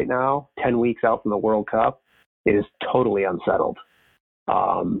back right now, 10 weeks out from the World Cup, is totally unsettled.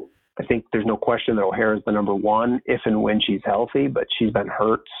 I think there's no question that O'Hara's the number one if and when she's healthy, but she's been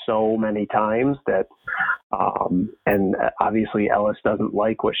hurt so many times that, and obviously Ellis doesn't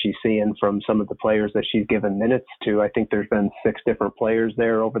like what she's seeing from some of the players that she's given minutes to. I think there's been 6 different players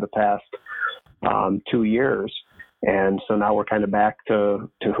there over the past 2 years. And so now we're kind of back to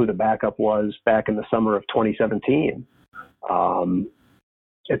who the backup was back in the summer of 2017.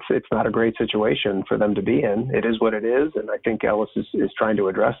 It's not a great situation for them to be in. It is what it is, and I think Ellis is trying to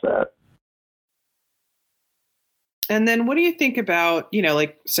address that. And then what do you think about,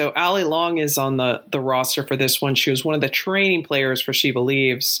 so Allie Long is on the roster for this one. She was one of the training players for She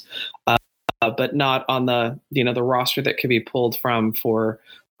Believes, but not on the roster that could be pulled from for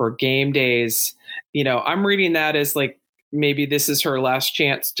game days. I'm reading that as like maybe this is her last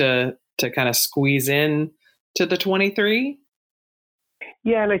chance to kind of squeeze in to the 23.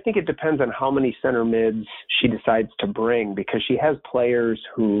 Yeah, and I think it depends on how many center mids she decides to bring, because she has players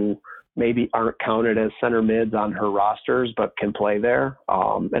who maybe aren't counted as center mids on her rosters but can play there.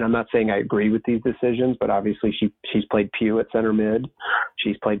 And I'm not saying I agree with these decisions, but obviously she's played Pugh at center mid.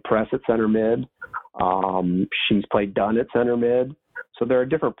 She's played Press at center mid. She's played Dunn at center mid. So there are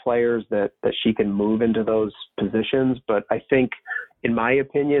different players that she can move into those positions. But I think, in my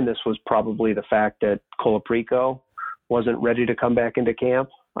opinion, this was probably the fact that Colaprico wasn't ready to come back into camp,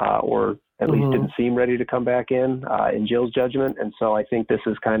 or at least didn't seem ready to come back in Jill's judgment. And so I think this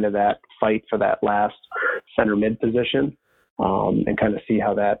is kind of that fight for that last center mid position, and kind of see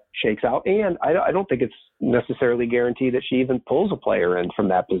how that shakes out. And I don't think it's necessarily guaranteed that she even pulls a player in from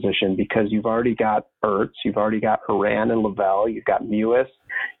that position, because you've already got Ertz, you've already got Horan and Lavelle, you've got Mewis,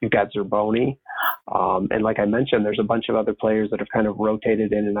 you've got Zerboni. And like I mentioned, there's a bunch of other players that have kind of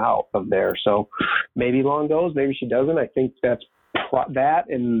rotated in and out of there. So maybe Long goes, maybe she doesn't. I think that's that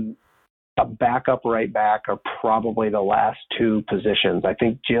and a backup right back are probably the last 2 positions. I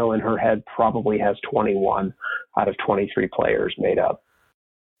think Jill in her head probably has 21 out of 23 players made up.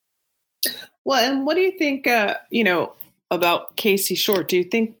 Well, and what do you think, about Casey Short? Do you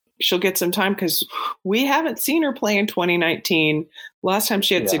think she'll get some time? Because we haven't seen her play in 2019. Last time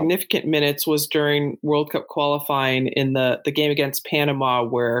she had significant minutes was during World Cup qualifying in the game against Panama,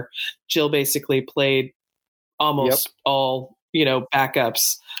 where Jill basically played almost all,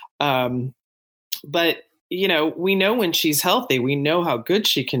 backups. But, we know when she's healthy, we know how good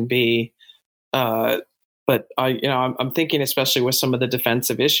she can be. But I'm thinking, especially with some of the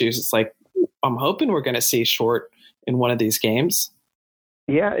defensive issues, it's like, I'm hoping we're going to see Short in one of these games.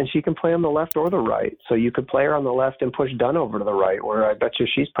 Yeah, and she can play on the left or the right. So you could play her on the left and push Dunn over to the right, where I bet you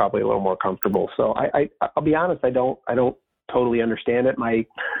she's probably a little more comfortable. So I'll be honest, I don't totally understand it.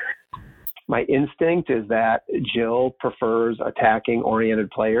 My instinct is that Jill prefers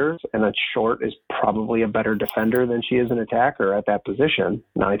attacking-oriented players, and that Short is probably a better defender than she is an attacker at that position.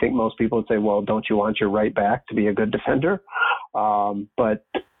 Now, I think most people would say, well, don't you want your right back to be a good defender? But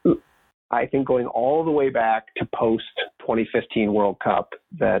I think going all the way back to post-2015 World Cup,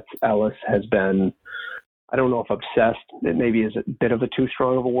 that Ellis has been, I don't know if obsessed, it maybe is a bit of a too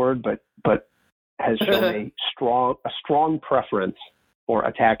strong of a word, but has shown a strong preference for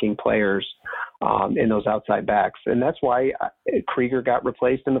attacking players in those outside backs. And that's why Krieger got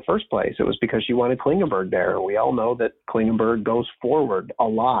replaced in the first place. It was because she wanted Klingenberg there. We all know that Klingenberg goes forward a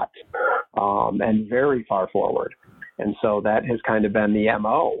lot, and very far forward. And so that has kind of been the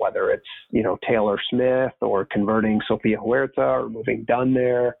MO, whether it's, Taylor Smith or converting Sofia Huerta or moving Dunn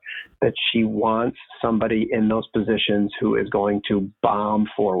there, that she wants somebody in those positions who is going to bomb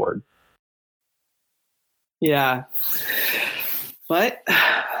forward. Yeah. But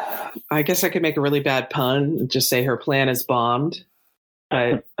I guess I could make a really bad pun and just say her plan is bombed.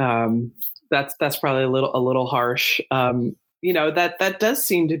 But that's probably a little harsh. That does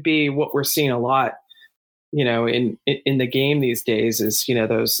seem to be what we're seeing a lot, in the game these days, is,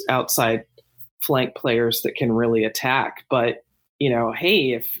 those outside flank players that can really attack. But,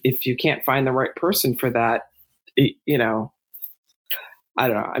 hey, if you can't find the right person for that, I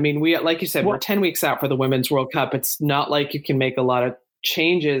don't know. I mean, like you said, we're 10 weeks out for the Women's World Cup. It's not like you can make a lot of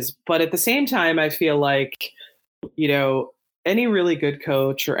changes, but at the same time, I feel like, any really good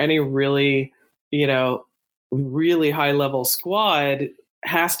coach or any really, really high level squad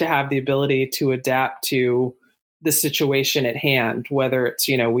has to have the ability to adapt to the situation at hand, whether it's,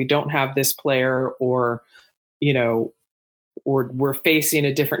 we don't have this player, or, we're facing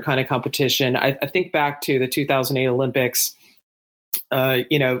a different kind of competition. I think back to the 2008 Olympics.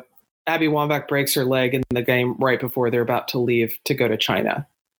 You know, Abby Wambach breaks her leg in the game right before they're about to leave to go to China.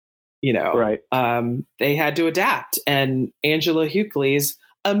 You know, right. They had to adapt, and Angela Hucles,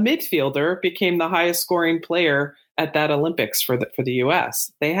 a midfielder, became the highest scoring player at that Olympics for the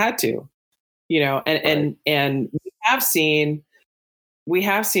U.S. They had to, you know, and we have seen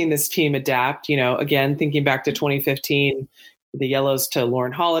this team adapt. You know, again, thinking back to 2015, the Yellows to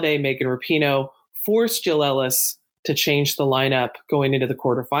Lauren Holiday, Megan Rapinoe forced Jill Ellis to change the lineup going into the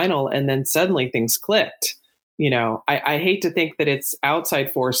quarterfinal, and then suddenly things clicked. You know, I hate to think that it's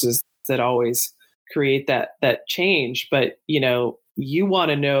outside forces that always create that change, but you know, you want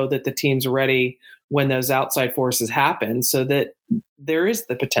to know that the team's ready when those outside forces happen, so that there is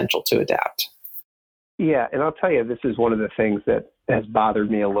the potential to adapt. Yeah, and I'll tell you, this is one of the things that has bothered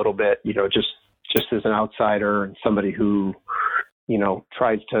me a little bit. You know, just as an outsider and somebody who, you know,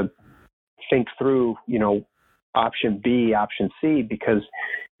 tries to think through, you know, option B, option C, because,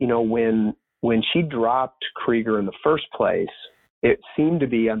 you know, when she dropped Krieger in the first place, it seemed to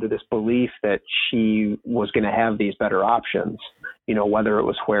be under this belief that she was going to have these better options, you know, whether it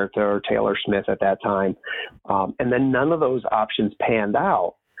was Huerta or Taylor Smith at that time. And then none of those options panned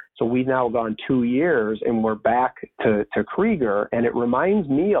out. So we've now gone 2 years and we're back to Krieger. And it reminds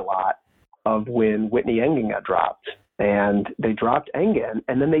me a lot of when Whitney Engen got dropped. And they dropped Engen,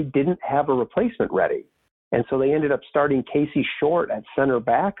 and then they didn't have a replacement ready. And so they ended up starting Casey Short at center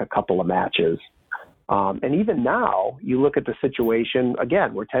back a couple of matches. And even now, you look at the situation,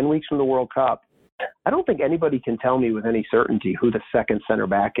 again, we're 10 weeks from the World Cup. I don't think anybody can tell me with any certainty who the second center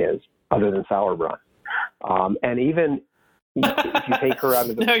back is other than Sauerbrunn. And even if you take her out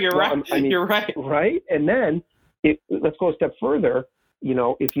of the... No, you're right. I mean, you're right. Right? And then let's go a step further. You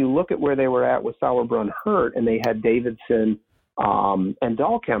know, if you look at where they were at with Sauerbrunn hurt and they had Davidson and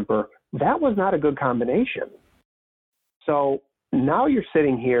Dahlkemper, that was not a good combination. So now you're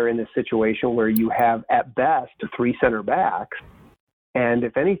sitting here in this situation where you have, at best, 3 center backs. And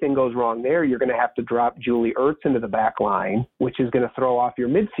if anything goes wrong there, you're going to have to drop Julie Ertz into the back line, which is going to throw off your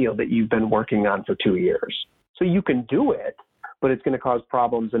midfield that you've been working on for 2 years. So you can do it, but it's going to cause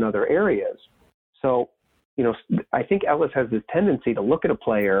problems in other areas. So, you know, I think Ellis has this tendency to look at a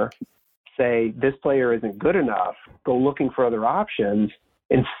player, say, this player isn't good enough, go looking for other options,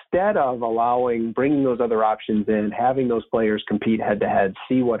 instead of bringing those other options in, having those players compete head to head,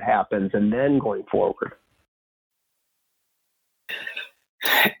 see what happens, and then going forward.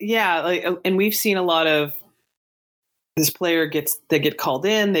 Yeah. And we've seen a lot of this player they get called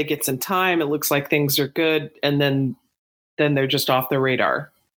in, they get some time. It looks like things are good. And then they're just off the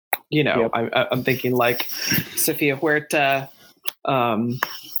radar. You know, yep. I'm thinking like Sofia Huerta,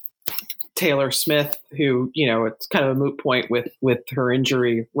 Taylor Smith, who, you know, it's kind of a moot point with her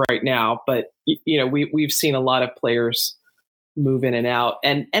injury right now, but you know, we've seen a lot of players move in and out,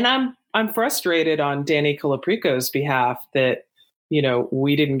 and I'm frustrated on Danny Colaprico's behalf that, you know,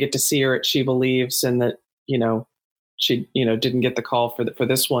 we didn't get to see her at She Believes, and that, you know, she, you know, didn't get the call for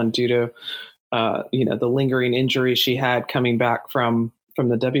this one due to you know, the lingering injury she had coming back from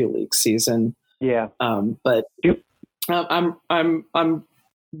the W League season. Yeah. But I'm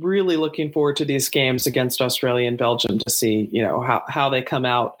really looking forward to these games against Australia and Belgium to see, you know, how they come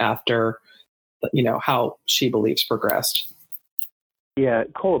out after, you know, how She Believes progressed. Yeah,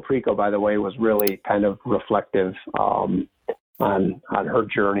 Colaprico, by the way, was really kind of reflective on her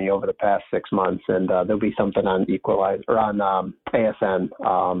journey over the past 6 months, and there'll be something on Equalize or on ASN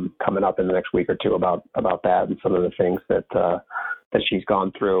coming up in the next week or two about that and some of the things that she's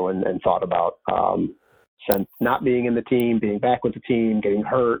gone through and thought about. Since not being in the team, being back with the team, getting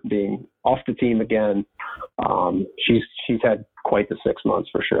hurt, being off the team again, she's had quite the 6 months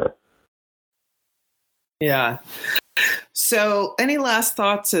for sure. Yeah. So, any last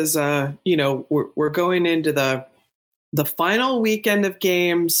thoughts as you know, we're going into the final weekend of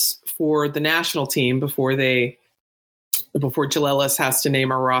games for the national team before Jill Ellis has to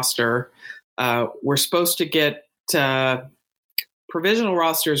name a roster. We're supposed to get provisional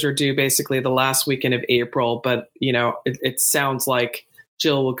rosters are due basically the last weekend of April, but you know, it sounds like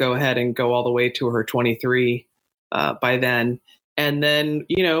Jill will go ahead and go all the way to her 23 by then. And then,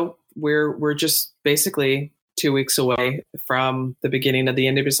 you know, we're just basically 2 weeks away from the beginning of the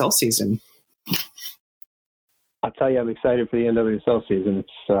NWSL season. I'll tell you, I'm excited for the NWSL season.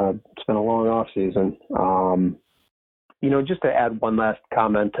 It's been a long off season. just to add one last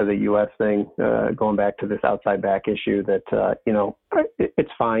comment to the U.S. thing, going back to this outside back issue, that,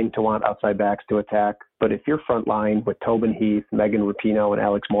 it's fine to want outside backs to attack, but if your front line with Tobin Heath, Megan Rapinoe, and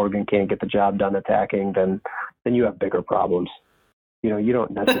Alex Morgan can't get the job done attacking, then you have bigger problems. You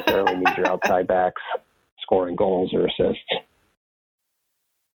don't necessarily need your outside backs scoring goals or assists.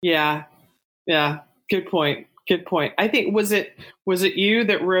 Yeah. Good point. I think, was it you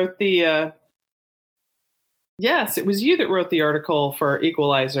that wrote the, yes, it was you that wrote the article for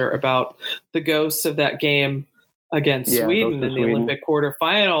Equalizer about the ghosts of that game against Sweden in the Olympic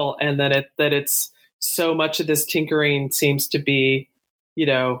quarterfinal, and that it's so much of this tinkering seems to be,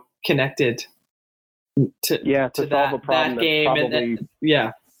 connected to that game, and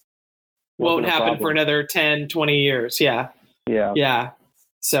that, won't happen for another 10, 20 years. Yeah.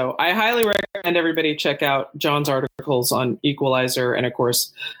 So I highly recommend everybody check out John's articles on Equalizer, and of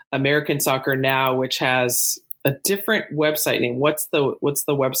course American Soccer Now, which has a different website name. What's the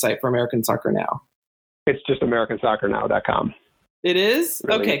website for American Soccer Now? It's just AmericanSoccerNow.com. It is?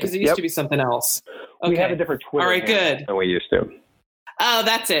 Really, okay, because it used to be something else. Okay. We have a different Twitter. All right, good. Than we used to. Oh,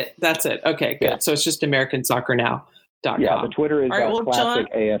 that's it. Okay, good. Yeah. So it's just AmericanSoccerNow.com. Yeah, the Twitter is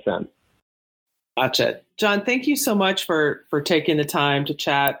classic ASN. Gotcha. John, thank you so much for taking the time to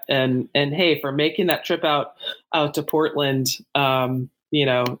chat, and hey, for making that trip out to Portland, to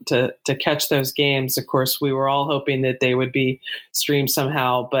catch those games. Of course, we were all hoping that they would be streamed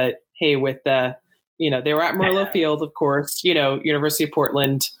somehow, but hey, with the, they were at Merlo Field, of course, University of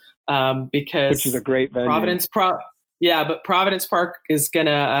Portland, because which is a great venue. But Providence Park is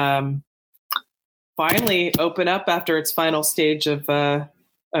gonna finally open up after its final stage of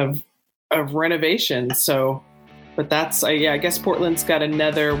renovation. So, but that's I guess Portland's got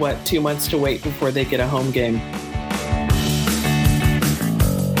another 2 months to wait before they get a home game.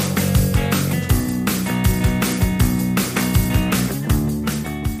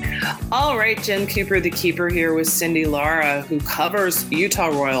 All right, Jen Cooper, the keeper, here with Cindy Lara, who covers Utah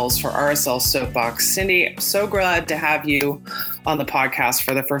Royals for RSL Soapbox. Cindy, I'm so glad to have you on the podcast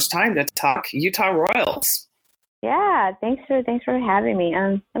for the first time to talk Utah Royals. Yeah, thanks for having me.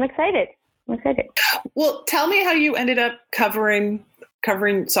 I'm excited. Well, tell me how you ended up covering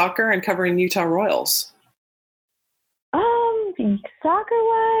soccer and covering Utah Royals.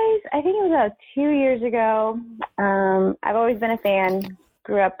 Soccer-wise, I think it was about 2 years ago. I've always been a fan.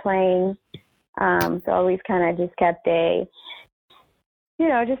 Grew up playing, so always kind of just kept just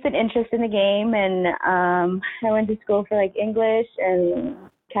an interest in the game. And I went to school for English, and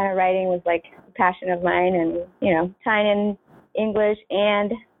kind of writing was a passion of mine. And tying in English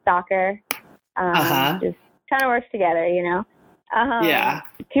and soccer just kind of works together.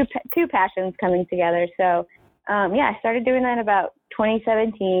 Two passions coming together. So I started doing that in about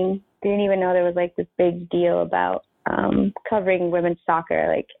 2017. Didn't even know there was this big deal about covering women's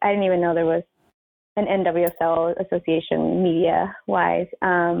soccer. I didn't even know there was an NWSL association media-wise.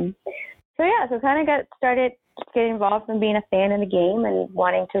 So kind of got started getting involved in being a fan in the game and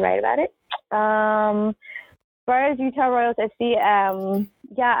wanting to write about it. As far as Utah Royals FC,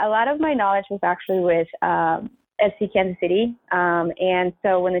 a lot of my knowledge was actually with FC Kansas City. And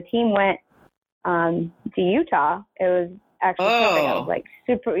so when the team went to Utah, it was actually something I was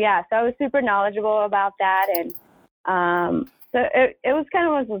super, so I was super knowledgeable about that. And so it was kind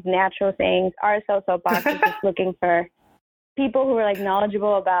of one of those natural things. RSL Soapbox was just looking for people who were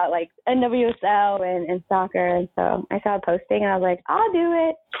knowledgeable about NWSL and soccer. And so I saw a posting and I was like, I'll do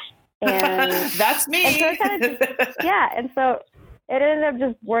it. And that's me. And so it kind of and so it ended up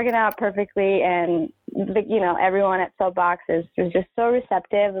just working out perfectly. And everyone at Soapbox was just so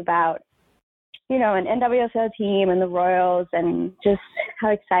receptive about an NWSL team and the Royals and just how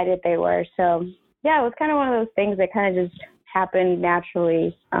excited they were. So it was kind of one of those things that kind of just happened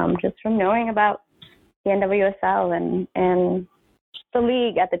naturally, just from knowing about the NWSL and the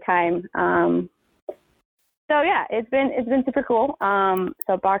league at the time. It's been super cool.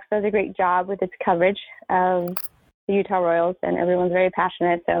 So Box does a great job with its coverage of the Utah Royals, and everyone's very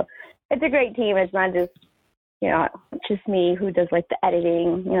passionate. So it's a great team. It's not just just me who does the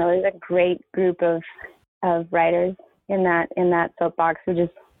editing. There's a great group of writers in that Soapbox who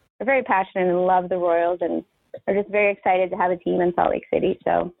just are very passionate and love the Royals and are just very excited to have a team in Salt Lake City.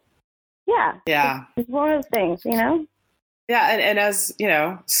 So, it's one of those things, Yeah, and as,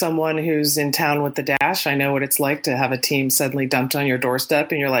 someone who's in town with the Dash, I know what it's like to have a team suddenly dumped on your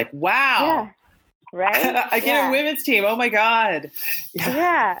doorstep and you're like, wow. Yeah, right? I get a women's team. Oh, my God.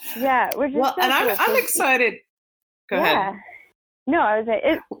 Yeah. Which is I'm excited. Go ahead. No,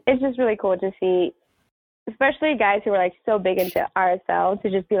 it's just really cool to see, especially guys who are so big into RSL, to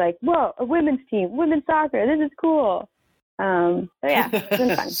just be whoa, a women's team, women's soccer, this is cool. So yeah, it's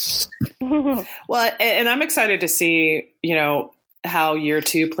been fun. Well, and I'm excited to see, how year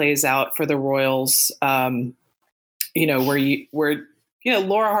 2 plays out for the Royals. Where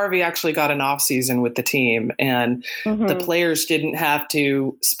Laura Harvey actually got an off season with the team, and the players didn't have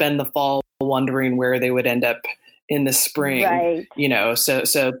to spend the fall wondering where they would end up in the spring. Right.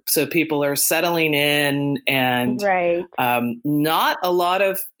 So people are settling in, and not a lot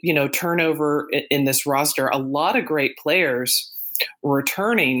of turnover in this roster. A lot of great players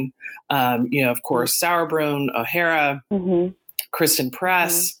returning. Of course, Sauerbrunn, O'Hara, Kristen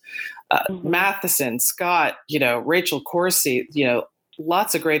Press, Matheson, Scott, Rachel Corsi,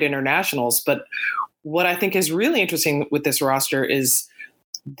 lots of great internationals. But what I think is really interesting with this roster is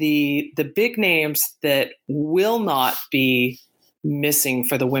the big names that will not be missing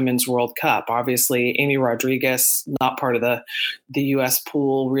for the Women's World Cup. Obviously, Amy Rodriguez, not part of the U.S.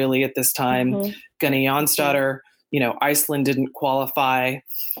 pool really at this time. Gunny Jonsdottir, Iceland didn't qualify.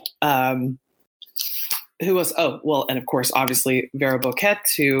 Who was? Oh, well, and of course, obviously, Vera Boquet,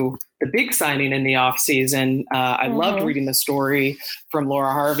 who the big signing in the off season. I loved reading the story from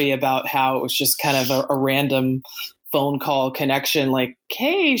Laura Harvey about how it was just kind of a random phone call connection, like,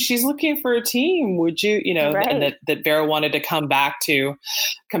 hey, she's looking for a team. Would you, and that Vera wanted to come back to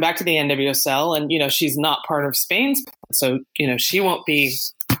the NWSL, and she's not part of Spain's, so she won't be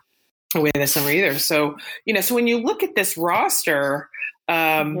away this summer either. So so when you look at this roster,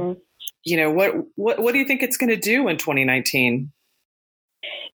 what do you think it's going to do in 2019?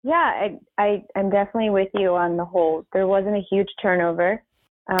 Yeah, I'm definitely with you on the whole. There wasn't a huge turnover.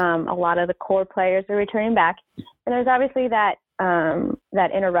 A lot of the core players are returning back, and there's obviously that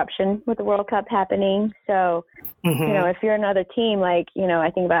interruption with the World Cup happening. So, if you're another team, like,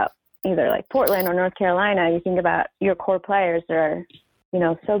 I think about either like Portland or North Carolina, you think about your core players that are,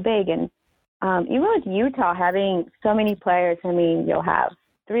 so big. And even with Utah having so many players, I mean, you'll have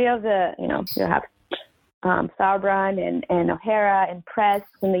three of the, you'll have Sauerbrunn and O'Hara and Press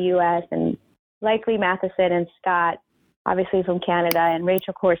from the U.S. and likely Matheson and Scott, obviously from Canada, and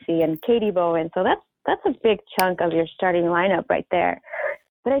Rachel Corsi and Katie Bowen. So that's a big chunk of your starting lineup right there.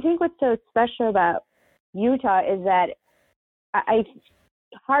 But I think what's so special about Utah is that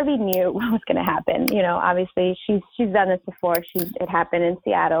Harvey knew what was going to happen. Obviously she's done this before. It happened in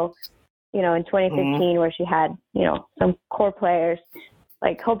Seattle, in 2015 where she had, some core players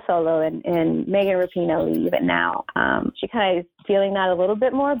like Hope Solo and Megan Rapinoe leave. And now she kind of is feeling that a little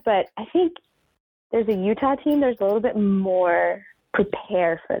bit more. But I think there's a Utah team, there's a little bit more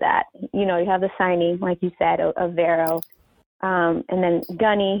prepared for that. You have the signing, like you said, of Vero, and then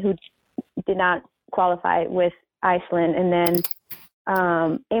Gunny, who did not qualify with Iceland, and then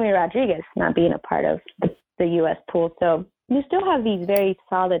Amy Rodriguez not being a part of the U.S. pool. So you still have these very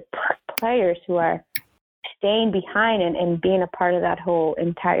solid players who are staying behind and being a part of that whole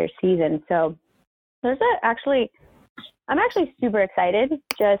entire season. So I'm actually super excited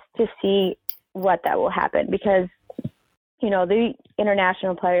just to see what that will happen, because the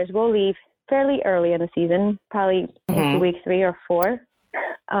international players will leave fairly early in the season, probably into week 3 or 4.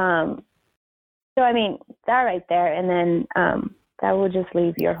 So I mean, that right there, and then that will just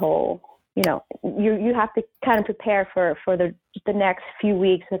leave your whole, you have to kind of prepare for the next few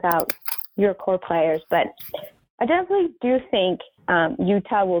weeks without your core players. But I definitely do think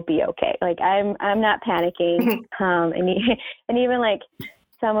Utah will be okay. Like I'm not panicking, and even like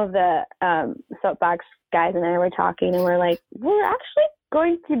some of the soapbox guys and I were talking, and we're like, we're actually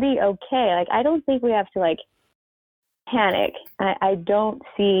going to be okay. Like, I don't think we have to like panic. I don't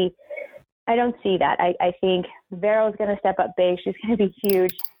see that. I think Vero's going to step up big. She's going to be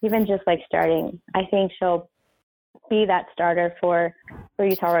huge, even just like starting. I think she'll be that starter for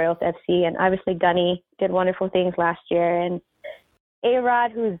Utah Royals FC. And obviously Gunny did wonderful things last year. And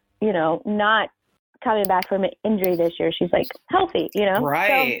A-Rod, who's, not coming back from an injury this year. She's like healthy,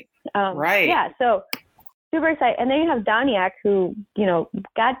 Right. So, right. Yeah. So super excited. And then you have Doniak, who,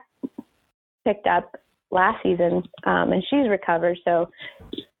 got picked up last season, and she's recovered. So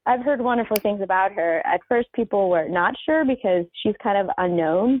I've heard wonderful things about her. At first, people were not sure because she's kind of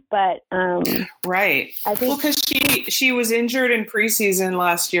unknown, but right. I think, because she was injured in preseason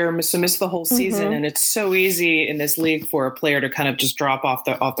last year, so missed the whole season, and it's so easy in this league for a player to kind of just drop off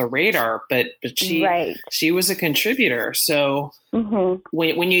the radar. But she was a contributor. So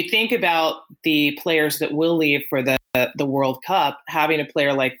when you think about the players that will leave for the World Cup, having a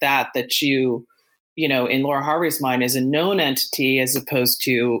player like that you. In Laura Harvey's mind is a known entity as opposed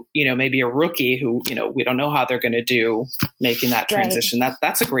to, maybe a rookie who, we don't know how they're going to do making that transition. Right.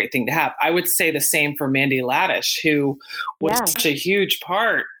 That's a great thing to have. I would say the same for Mandy Laddish, who was such a huge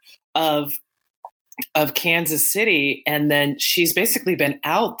part of, of Kansas City, and then she's basically been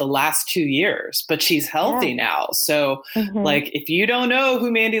out the last 2 years, but she's healthy now. So like, if you don't know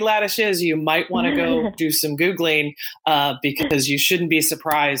who Mandy Laddish is, you might want to go do some Googling, because you shouldn't be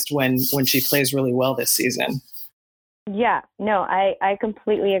surprised when she plays really well this season. Yeah, no, I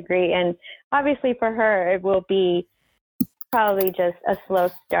completely agree. And obviously for her, it will be probably just a slow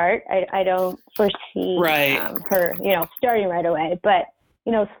start. I don't foresee her, starting right away, but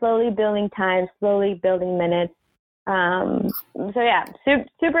slowly building time, slowly building minutes. So yeah,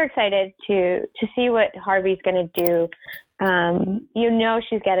 super excited to see what Harvey's going to do.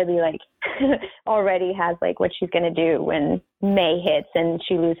 She's got to be like already has like what she's going to do when May hits and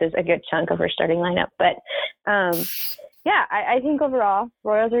she loses a good chunk of her starting lineup. But I think overall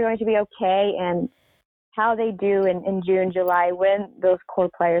Royals are going to be okay, and how they do in June, July, when those core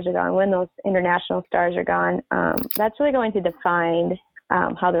players are gone, when those international stars are gone, that's really going to define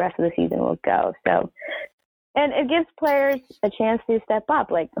how the rest of the season will go. So, and it gives players a chance to step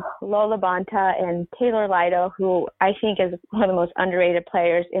up, like Lola Bonta and Taylor Lido, who I think is one of the most underrated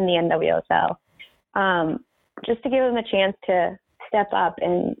players in the NWSL. Just to give them a chance to step up,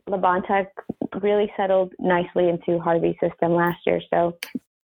 and LaBonta really settled nicely into Harvey's system last year. So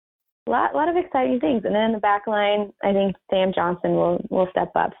a lot of exciting things. And then in the back line, I think Sam Johnson will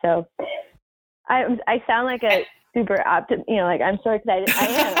step up. So I sound like a super like I'm so excited. I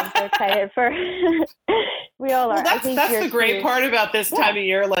am. I'm so excited for we all are. Well, that's the great part about this time of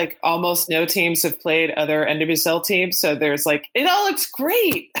year. Like almost no teams have played other NWSL teams, so there's like it all looks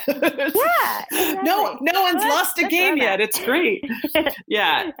great. Yeah, exactly. No one's lost a game yet. It's great.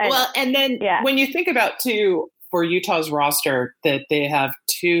 Yeah. Well, and then when you think about too for Utah's roster, that they have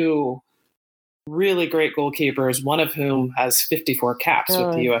two really great goalkeepers, one of whom has 54 caps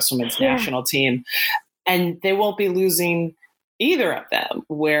with the U.S. Women's National Team. And they won't be losing either of them,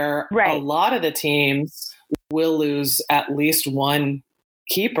 where a lot of the teams will lose at least one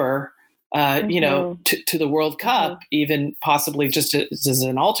keeper, to the World Cup, even possibly just as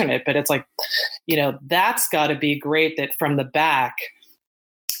an alternate. But it's like, that's got to be great that from the back,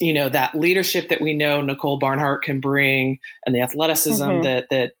 that leadership that we know Nicole Barnhart can bring, and the athleticism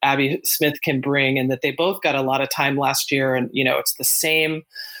that Abby Smith can bring, and that they both got a lot of time last year. And, it's the same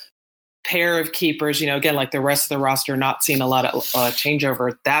pair of keepers, again, like the rest of the roster, not seeing a lot of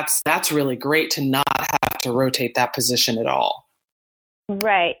changeover. That's really great to not have to rotate that position at all.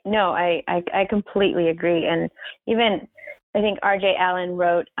 Right. No, I completely agree. And even I think RJ Allen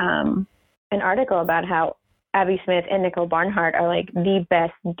wrote an article about how Abby Smith and Nicole Barnhart are like the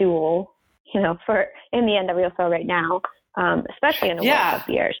best duel, for in the NWSL right now, especially in the World Cup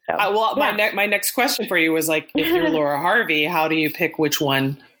years. So, my next question for you was like, if you're Laura Harvey, how do you pick which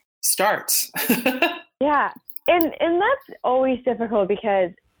one starts? Yeah. And that's always difficult because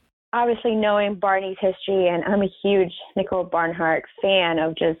obviously knowing Barney's history, and I'm a huge Nicole Barnhart fan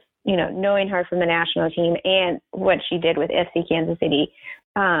of just, knowing her from the national team and what she did with FC Kansas City.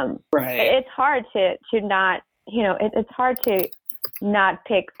 It's hard to not, it's hard to not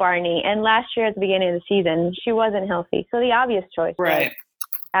pick Barney. And last year at the beginning of the season, she wasn't healthy. So the obvious choice was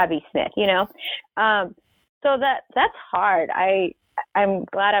Abby Smith, so that's hard. I'm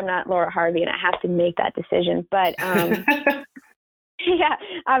glad I'm not Laura Harvey and I have to make that decision. But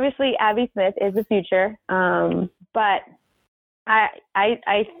obviously Abby Smith is the future. But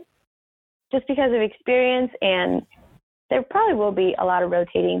I just because of experience, and there probably will be a lot of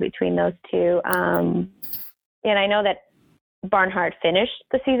rotating between those two. And I know that Barnhart finished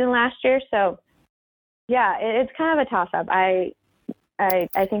the season last year, so it's kind of a toss-up. I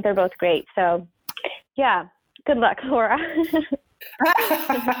think they're both great. So good luck, Laura.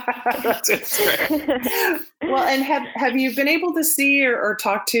 That's great. Well, and have you been able to see or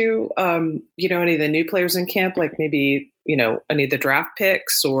talk to any of the new players in camp, like maybe any of the draft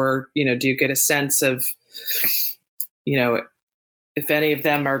picks, or do you get a sense of if any of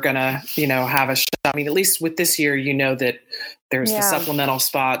them are gonna have a shot? I mean, at least with this year, that there's the supplemental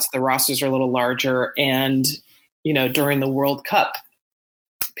spots, the rosters are a little larger, and during the World Cup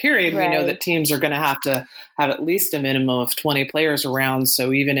period, we know that teams are going to have at least a minimum of 20 players around.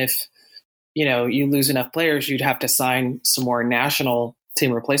 So even if, you lose enough players, you'd have to sign some more national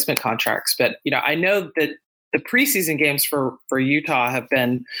team replacement contracts. But, I know that the preseason games for Utah have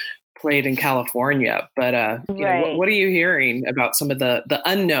been played in California, but what are you hearing about some of the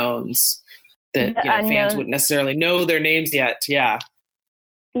unknowns that fans wouldn't necessarily know their names yet? Yeah.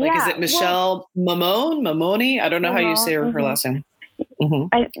 Like, is it Michelle Mamoni? I don't know how you say her last name.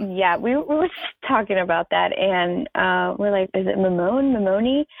 Mm-hmm. We were talking about that, and we're like, is it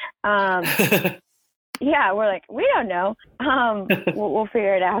Mamoni? we're like, we don't know. We'll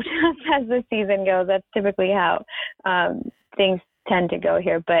figure it out as the season goes. That's typically how things tend to go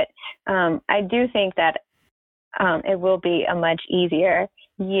here. But I do think that it will be a much easier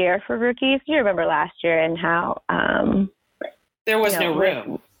year for rookies. You remember last year and how there was no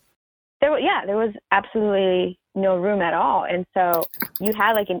room. There was absolutely no room at all. And so you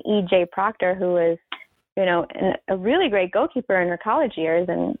had like an EJ Proctor who was, a really great goalkeeper in her college years.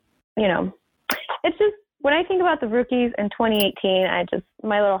 And, it's just, when I think about the rookies in 2018,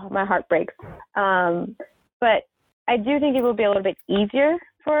 my heart breaks. But I do think it will be a little bit easier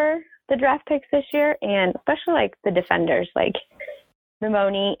for the draft picks this year, and especially like the defenders like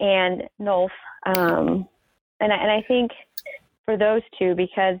Mimoni and Nolf. And I think for those two,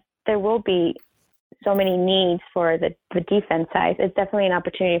 because there will be so many needs for the defense side, it's definitely an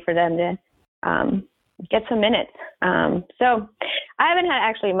opportunity for them to get some minutes. So I haven't had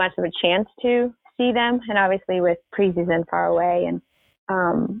actually much of a chance to see them, and obviously with preseason far away, and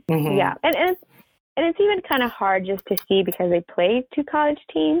and it's even kind of hard just to see because they play two college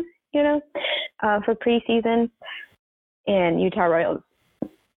teams, for preseason, and Utah Royals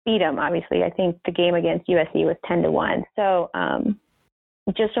beat them. Obviously, I think the game against USC was 10-1. So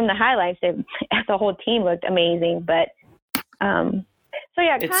just from the highlights, the whole team looked amazing. But so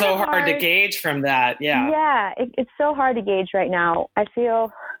yeah, it's so hard to gauge from that. Yeah, it's so hard to gauge right now. I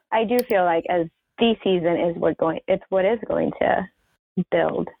do feel like as the season is what is going to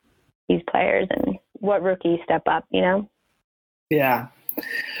build these players and what rookies step up. Yeah.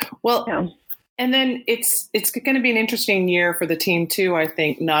 Well. Yeah. And then it's going to be an interesting year for the team too, I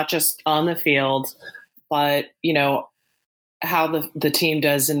think, not just on the field, but, how the team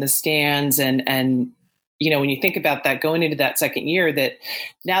does in the stands. And, when you think about that going into that second year, that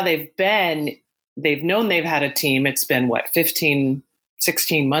now they've known they've had a team. It's been 15,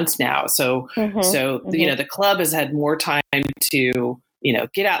 16 months now. So, the club has had more time to,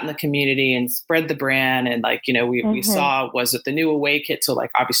 get out in the community and spread the brand. And we saw, was it the new away kit? So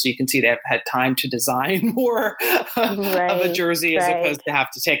obviously you can see they've had time to design more of a jersey as opposed to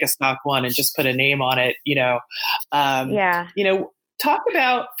have to take a stock one and just put a name on it, talk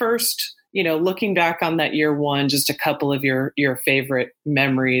about first, looking back on that year one, just a couple of your favorite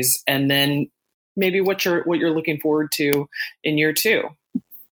memories, and then maybe what you're looking forward to in year two.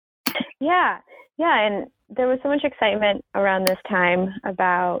 Yeah. And there was so much excitement around this time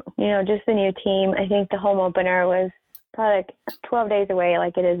about, just the new team. I think the home opener was probably 12 days away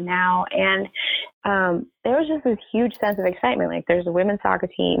like it is now. And there was just this huge sense of excitement. Like there's a women's soccer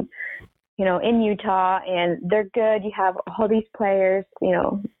team, in Utah, and they're good. You have all these players,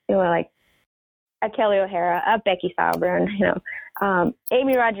 like a Kelly O'Hara, a Becky Sauerbrunn,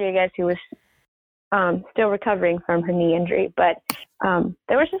 Amy Rodriguez, who was still recovering from her knee injury. But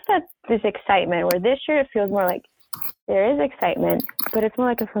there was just this excitement where this year it feels more like there is excitement, but it's more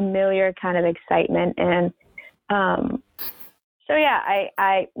like a familiar kind of excitement. And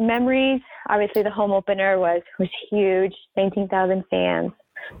I memories, obviously the home opener was huge, 19,000 fans.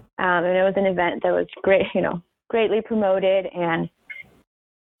 And it was an event that was great, greatly promoted, and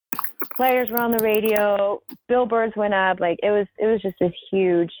players were on the radio, billboards went up. Like it was just this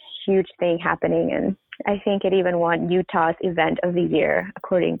huge thing happening. And I think it even won Utah's event of the year,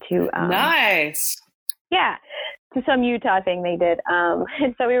 according to nice. Yeah, to some Utah thing they did.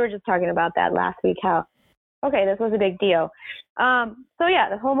 And so we were just talking about that last week, how this was a big deal.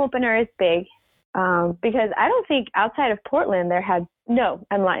 The home opener is big. Because I don't think outside of Portland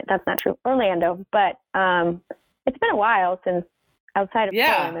I'm lying, that's not true, Orlando, but it's been a while since outside of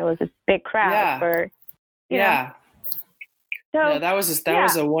Portland there was this big crowd for, you know. So no, that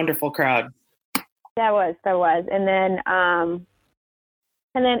was a wonderful crowd. That was. And then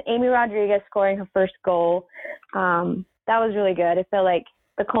Amy Rodriguez scoring her first goal. That was really good. It felt like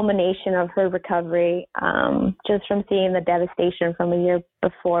the culmination of her recovery, just from seeing the devastation from a year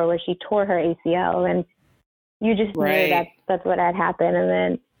before where she tore her ACL, and you just knew that's what had happened. And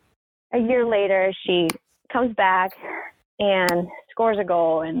then a year later, she comes back and scores a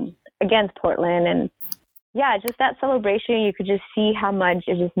goal and against Portland. And just that celebration, you could just see how much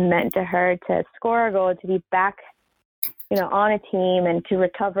it just meant to her to score a goal, to be back, on a team, and to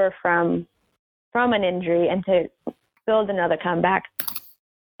recover from an injury and to build another comeback.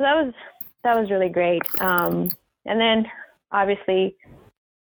 So that was really great. And then obviously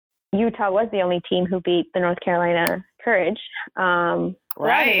Utah was the only team who beat the North Carolina Courage. So that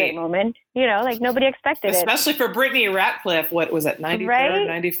was a great moment. Nobody expected especially for Brittany Ratcliffe. What was it, 93rd,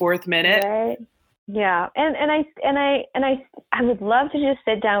 94th minute? Right. Yeah. And I would love to just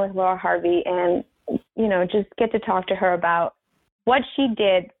sit down with Laura Harvey and, just get to talk to her about what she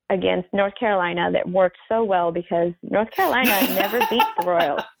did against North Carolina that worked so well because North Carolina never beat the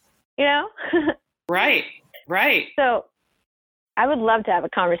Royals, you know? Right. So I would love to have a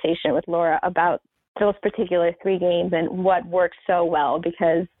conversation with Laura about those particular 3 games and what worked so well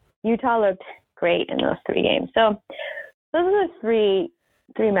because Utah looked great in those 3 games. So those are the three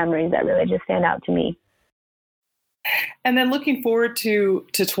memories that really just stand out to me. And then looking forward to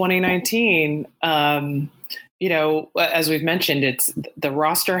 2019, as we've mentioned, it's the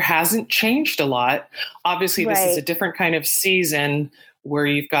roster hasn't changed a lot. Obviously, this is a different kind of season where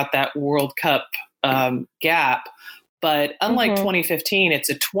you've got that World Cup gap. But unlike 2015, it's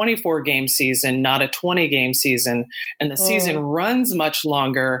a 24-game season, not a 20-game season. And the season runs much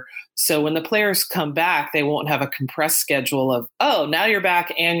longer. So when the players come back, they won't have a compressed schedule of, now you're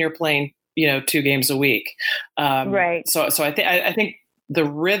back and you're playing 2 games a week. Right. So I think the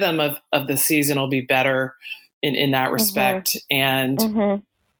rhythm of the season will be better in that respect. And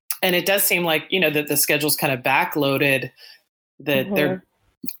it does seem like, that the schedule's kind of backloaded, that they're,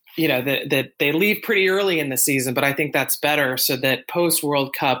 that they leave pretty early in the season, but I think that's better so that post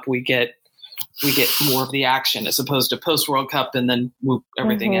World Cup, we get more of the action as opposed to post World Cup and then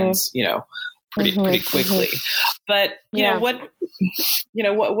everything ends, pretty quickly. But what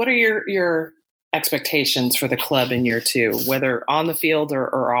are your expectations for the club in year 2, whether on the field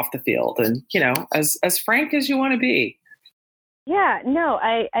or off the field, and as frank as you want to be? Yeah, no,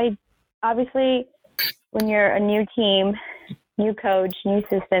 I obviously when you're a new team, new coach, new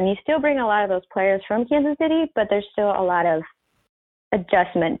system, you still bring a lot of those players from Kansas City, but there's still a lot of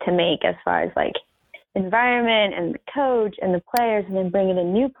adjustment to make as far as like environment and the coach and the players, and then bringing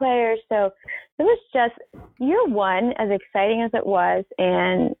in new players. So it was just year 1, as exciting as it was,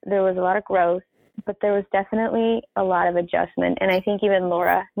 and there was a lot of growth, but there was definitely a lot of adjustment. And I think even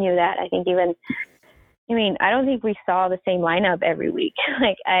Laura knew that. I don't think we saw the same lineup every week.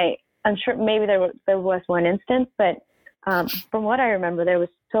 Like I'm sure maybe there was one instance, but from what I remember, there was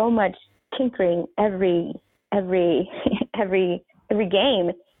so much tinkering every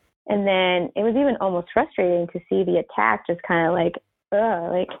game. And then it was even almost frustrating to see the attack just kind of like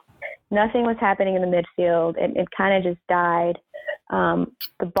nothing was happening in the midfield. It kind of just died.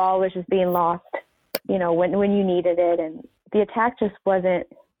 The ball was just being lost, when you needed it. And the attack just wasn't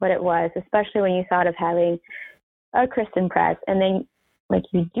what it was, especially when you thought of having a Kristen Press. And then like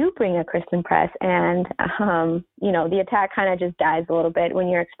you do bring a Kristen Press and, the attack kind of just dies a little bit when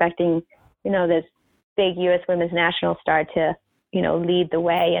you're expecting, this big U.S. women's national star to, lead the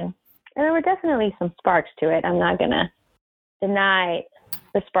way. And there were definitely some sparks to it. I'm not going to deny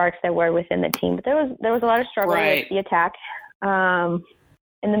the sparks that were within the team, but there was a lot of struggle with the attack,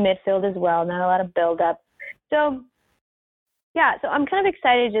 in the midfield as well. Not a lot of build up. So I'm kind of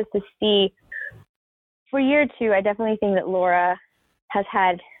excited just to see for year 2. I definitely think that Laura has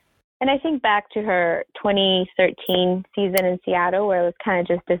had, and I think back to her 2013 season in Seattle where it was kind of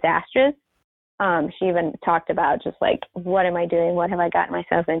just disastrous. She even talked about just like, what am I doing? What have I gotten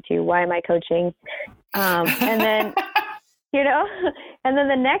myself into? Why am I coaching? And then, and then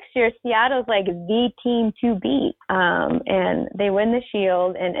the next year, Seattle's like the team to beat. And they win the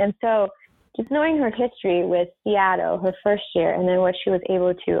Shield. And so just knowing her history with Seattle, her first year, and then what she was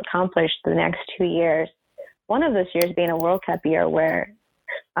able to accomplish the next 2 years, one of those years being a World Cup year where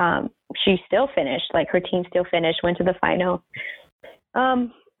she still finished, like her team still finished, went to the final. So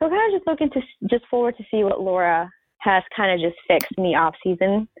kind of just forward to see what Laura has kind of just fixed in the off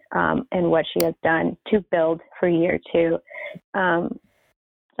season, and what she has done to build for year 2. So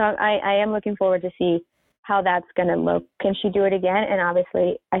I am looking forward to see how that's going to look. Can she do it again? And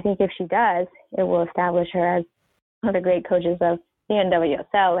obviously, I think if she does, it will establish her as one of the great coaches of the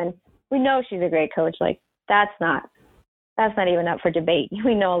NWSL. And we know she's a great coach. Like that's not even up for debate.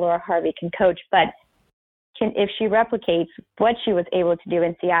 We know Laura Harvey can coach, but if she replicates what she was able to do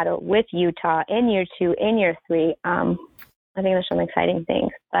in Seattle with Utah in year 2, in year 3, I think there's some exciting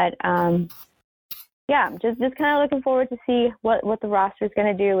things. But just kind of looking forward to see what the roster is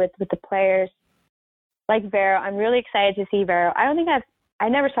going to do with the players. Like Vero, I'm really excited to see Vero. I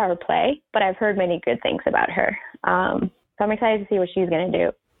never saw her play, but I've heard many good things about her. So I'm excited to see what she's going to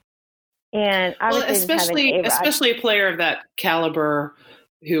do. And obviously, especially a player of that caliber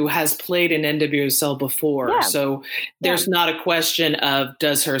who has played in NWSL before. Yeah. So there's not a question of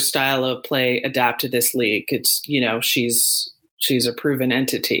does her style of play adapt to this league. It's, she's a proven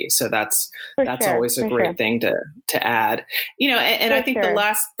entity. So that's always a great thing to add. And I think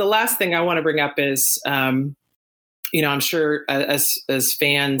the last thing I want to bring up is, I'm sure as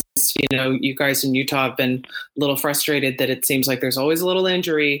fans, you guys in Utah have been a little frustrated that it seems like there's always a little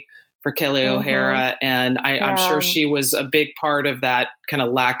injury for Kelly O'Hara. And I'm sure she was a big part of that kind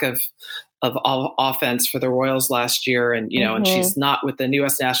of lack of offense for the Royals last year. And, and she's not with the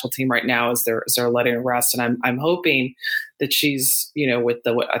U.S. national team right now as they're letting her rest. And I'm hoping that she's, with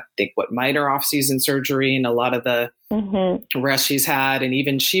minor off-season surgery and a lot of the rest she's had. And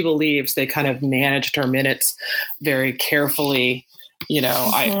even she believes they kind of managed her minutes very carefully.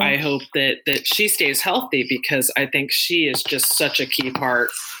 I hope that she stays healthy, because I think she is just such a key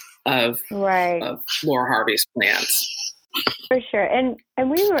part of Laura Harvey's plans. For sure. And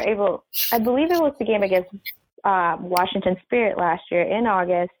we were able, I believe it was the game against Washington Spirit last year in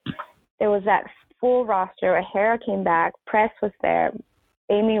August. There was that full roster. O'Hara came back. Press was there.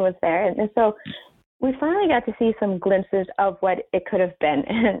 Amy was there. And so we finally got to see some glimpses of what it could have been.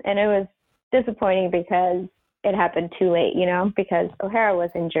 And it was disappointing because it happened too late, because O'Hara was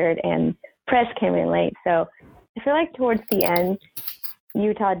injured and Press came in late. So I feel like towards the end,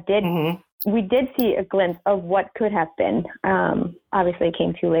 Utah did we did see a glimpse of what could have been. Obviously, it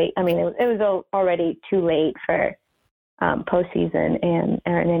came too late. I mean, it was already too late for postseason and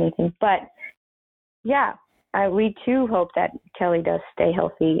anything. But yeah, we too hope that Kelly does stay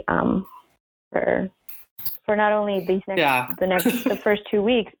healthy for not only these the first 2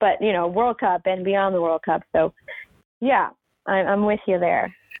 weeks, but World Cup and beyond the World Cup. So yeah, I'm with you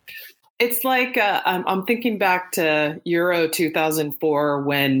there. It's like I'm thinking back to Euro 2004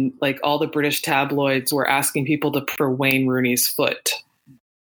 when all the British tabloids were asking people to pray for Wayne Rooney's foot.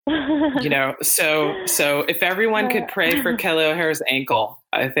 So if everyone could pray for Kelly O'Hara's ankle,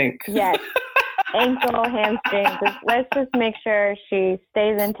 I think. Yes, ankle, hamstring. Let's just make sure she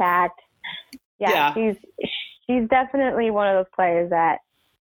stays intact. Yeah. She's definitely one of those players that,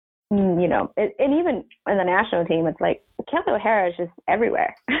 and even in the national team, it's like Kelly O'Hara is just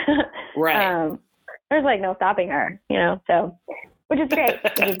everywhere. Right. There's no stopping her, so, which is great.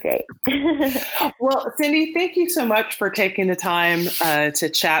 Well, Cindy, thank you so much for taking the time to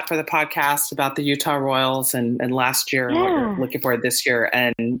chat for the podcast about the Utah Royals and last year and what you're looking for this year,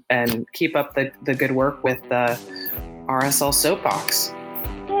 and keep up the good work with the RSL Soapbox.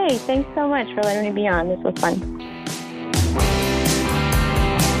 Hey, thanks so much for letting me be on. This was fun.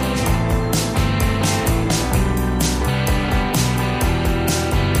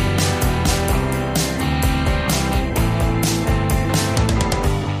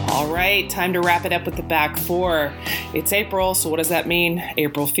 Time to wrap it up with the back four. It's April, so what does that mean?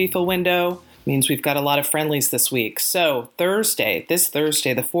 April FIFA window means we've got a lot of friendlies this week. So this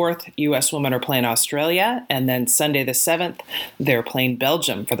Thursday, the 4th, U.S. women are playing Australia, and then Sunday the 7th, they're playing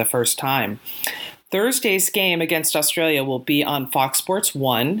Belgium for the first time. Thursday's game against Australia will be on Fox Sports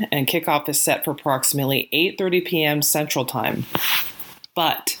 1, and kickoff is set for approximately 8:30 p.m. Central Time.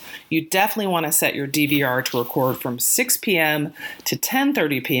 But you definitely want to set your DVR to record from 6 p.m. to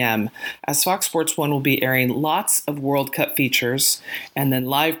 10:30 p.m. as Fox Sports 1 will be airing lots of World Cup features, and then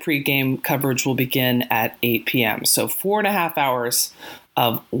live pregame coverage will begin at 8 p.m. So 4.5 hours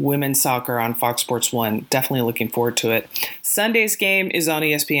of women's soccer on Fox Sports 1. Definitely looking forward to it. Sunday's game is on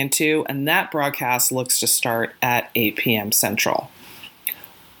ESPN2, and that broadcast looks to start at 8 p.m. Central.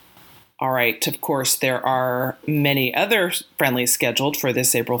 All right, of course, there are many other friendlies scheduled for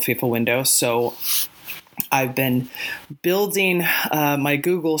this April FIFA window, so I've been building my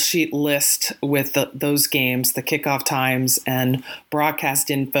Google Sheet list with those games, the kickoff times, and broadcast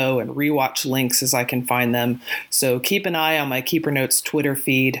info and rewatch links as I can find them. So keep an eye on my Keeper Notes Twitter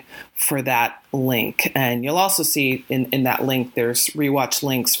feed for that link. And you'll also see in that link there's rewatch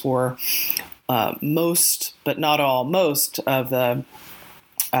links for most, but not all, most of the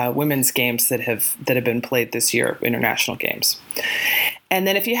women's games that have been played this year, international games. And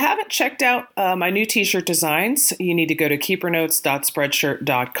then if you haven't checked out my new t-shirt designs, you need to go to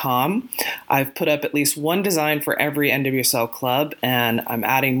keepernotes.spreadshirt.com. I've put up at least one design for every NWSL club, and I'm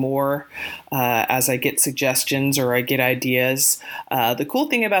adding more as I get suggestions or I get ideas. The cool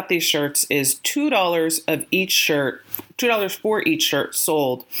thing about these shirts is $2 of each shirt, $2 for each shirt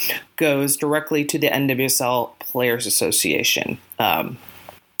sold goes directly to the NWSL Players Association.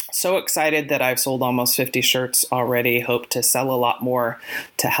 So excited that I've sold almost 50 shirts already. Hope to sell a lot more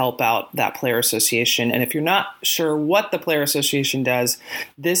to help out that player association. And if you're not sure what the player association does,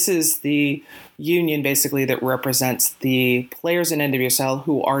 this is the union basically that represents the players in NWSL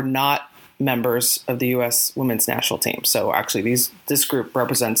who are not members of the U.S. women's national team. So actually this group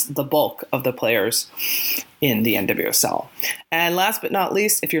represents the bulk of the players in the NWSL. And last but not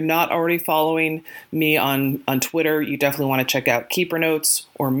least, if you're not already following me on Twitter, you definitely want to check out Keeper Notes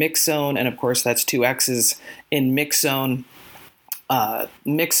or Mix Zone. And of course, that's 2 X's in Mix Zone.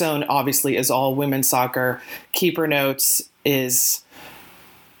 Mix Zone obviously is all women's soccer. Keeper Notes is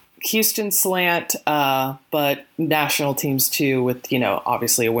Houston slant, but national teams too, with,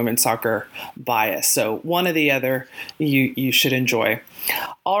 obviously a women's soccer bias. So one or the other you should enjoy.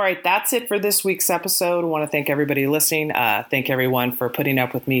 All right, that's it for this week's episode. I want to thank everybody listening. Thank everyone for putting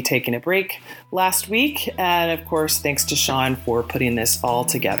up with me taking a break last week. And of course, thanks to Sean for putting this all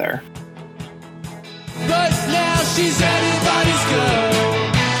together. But now she's everybody's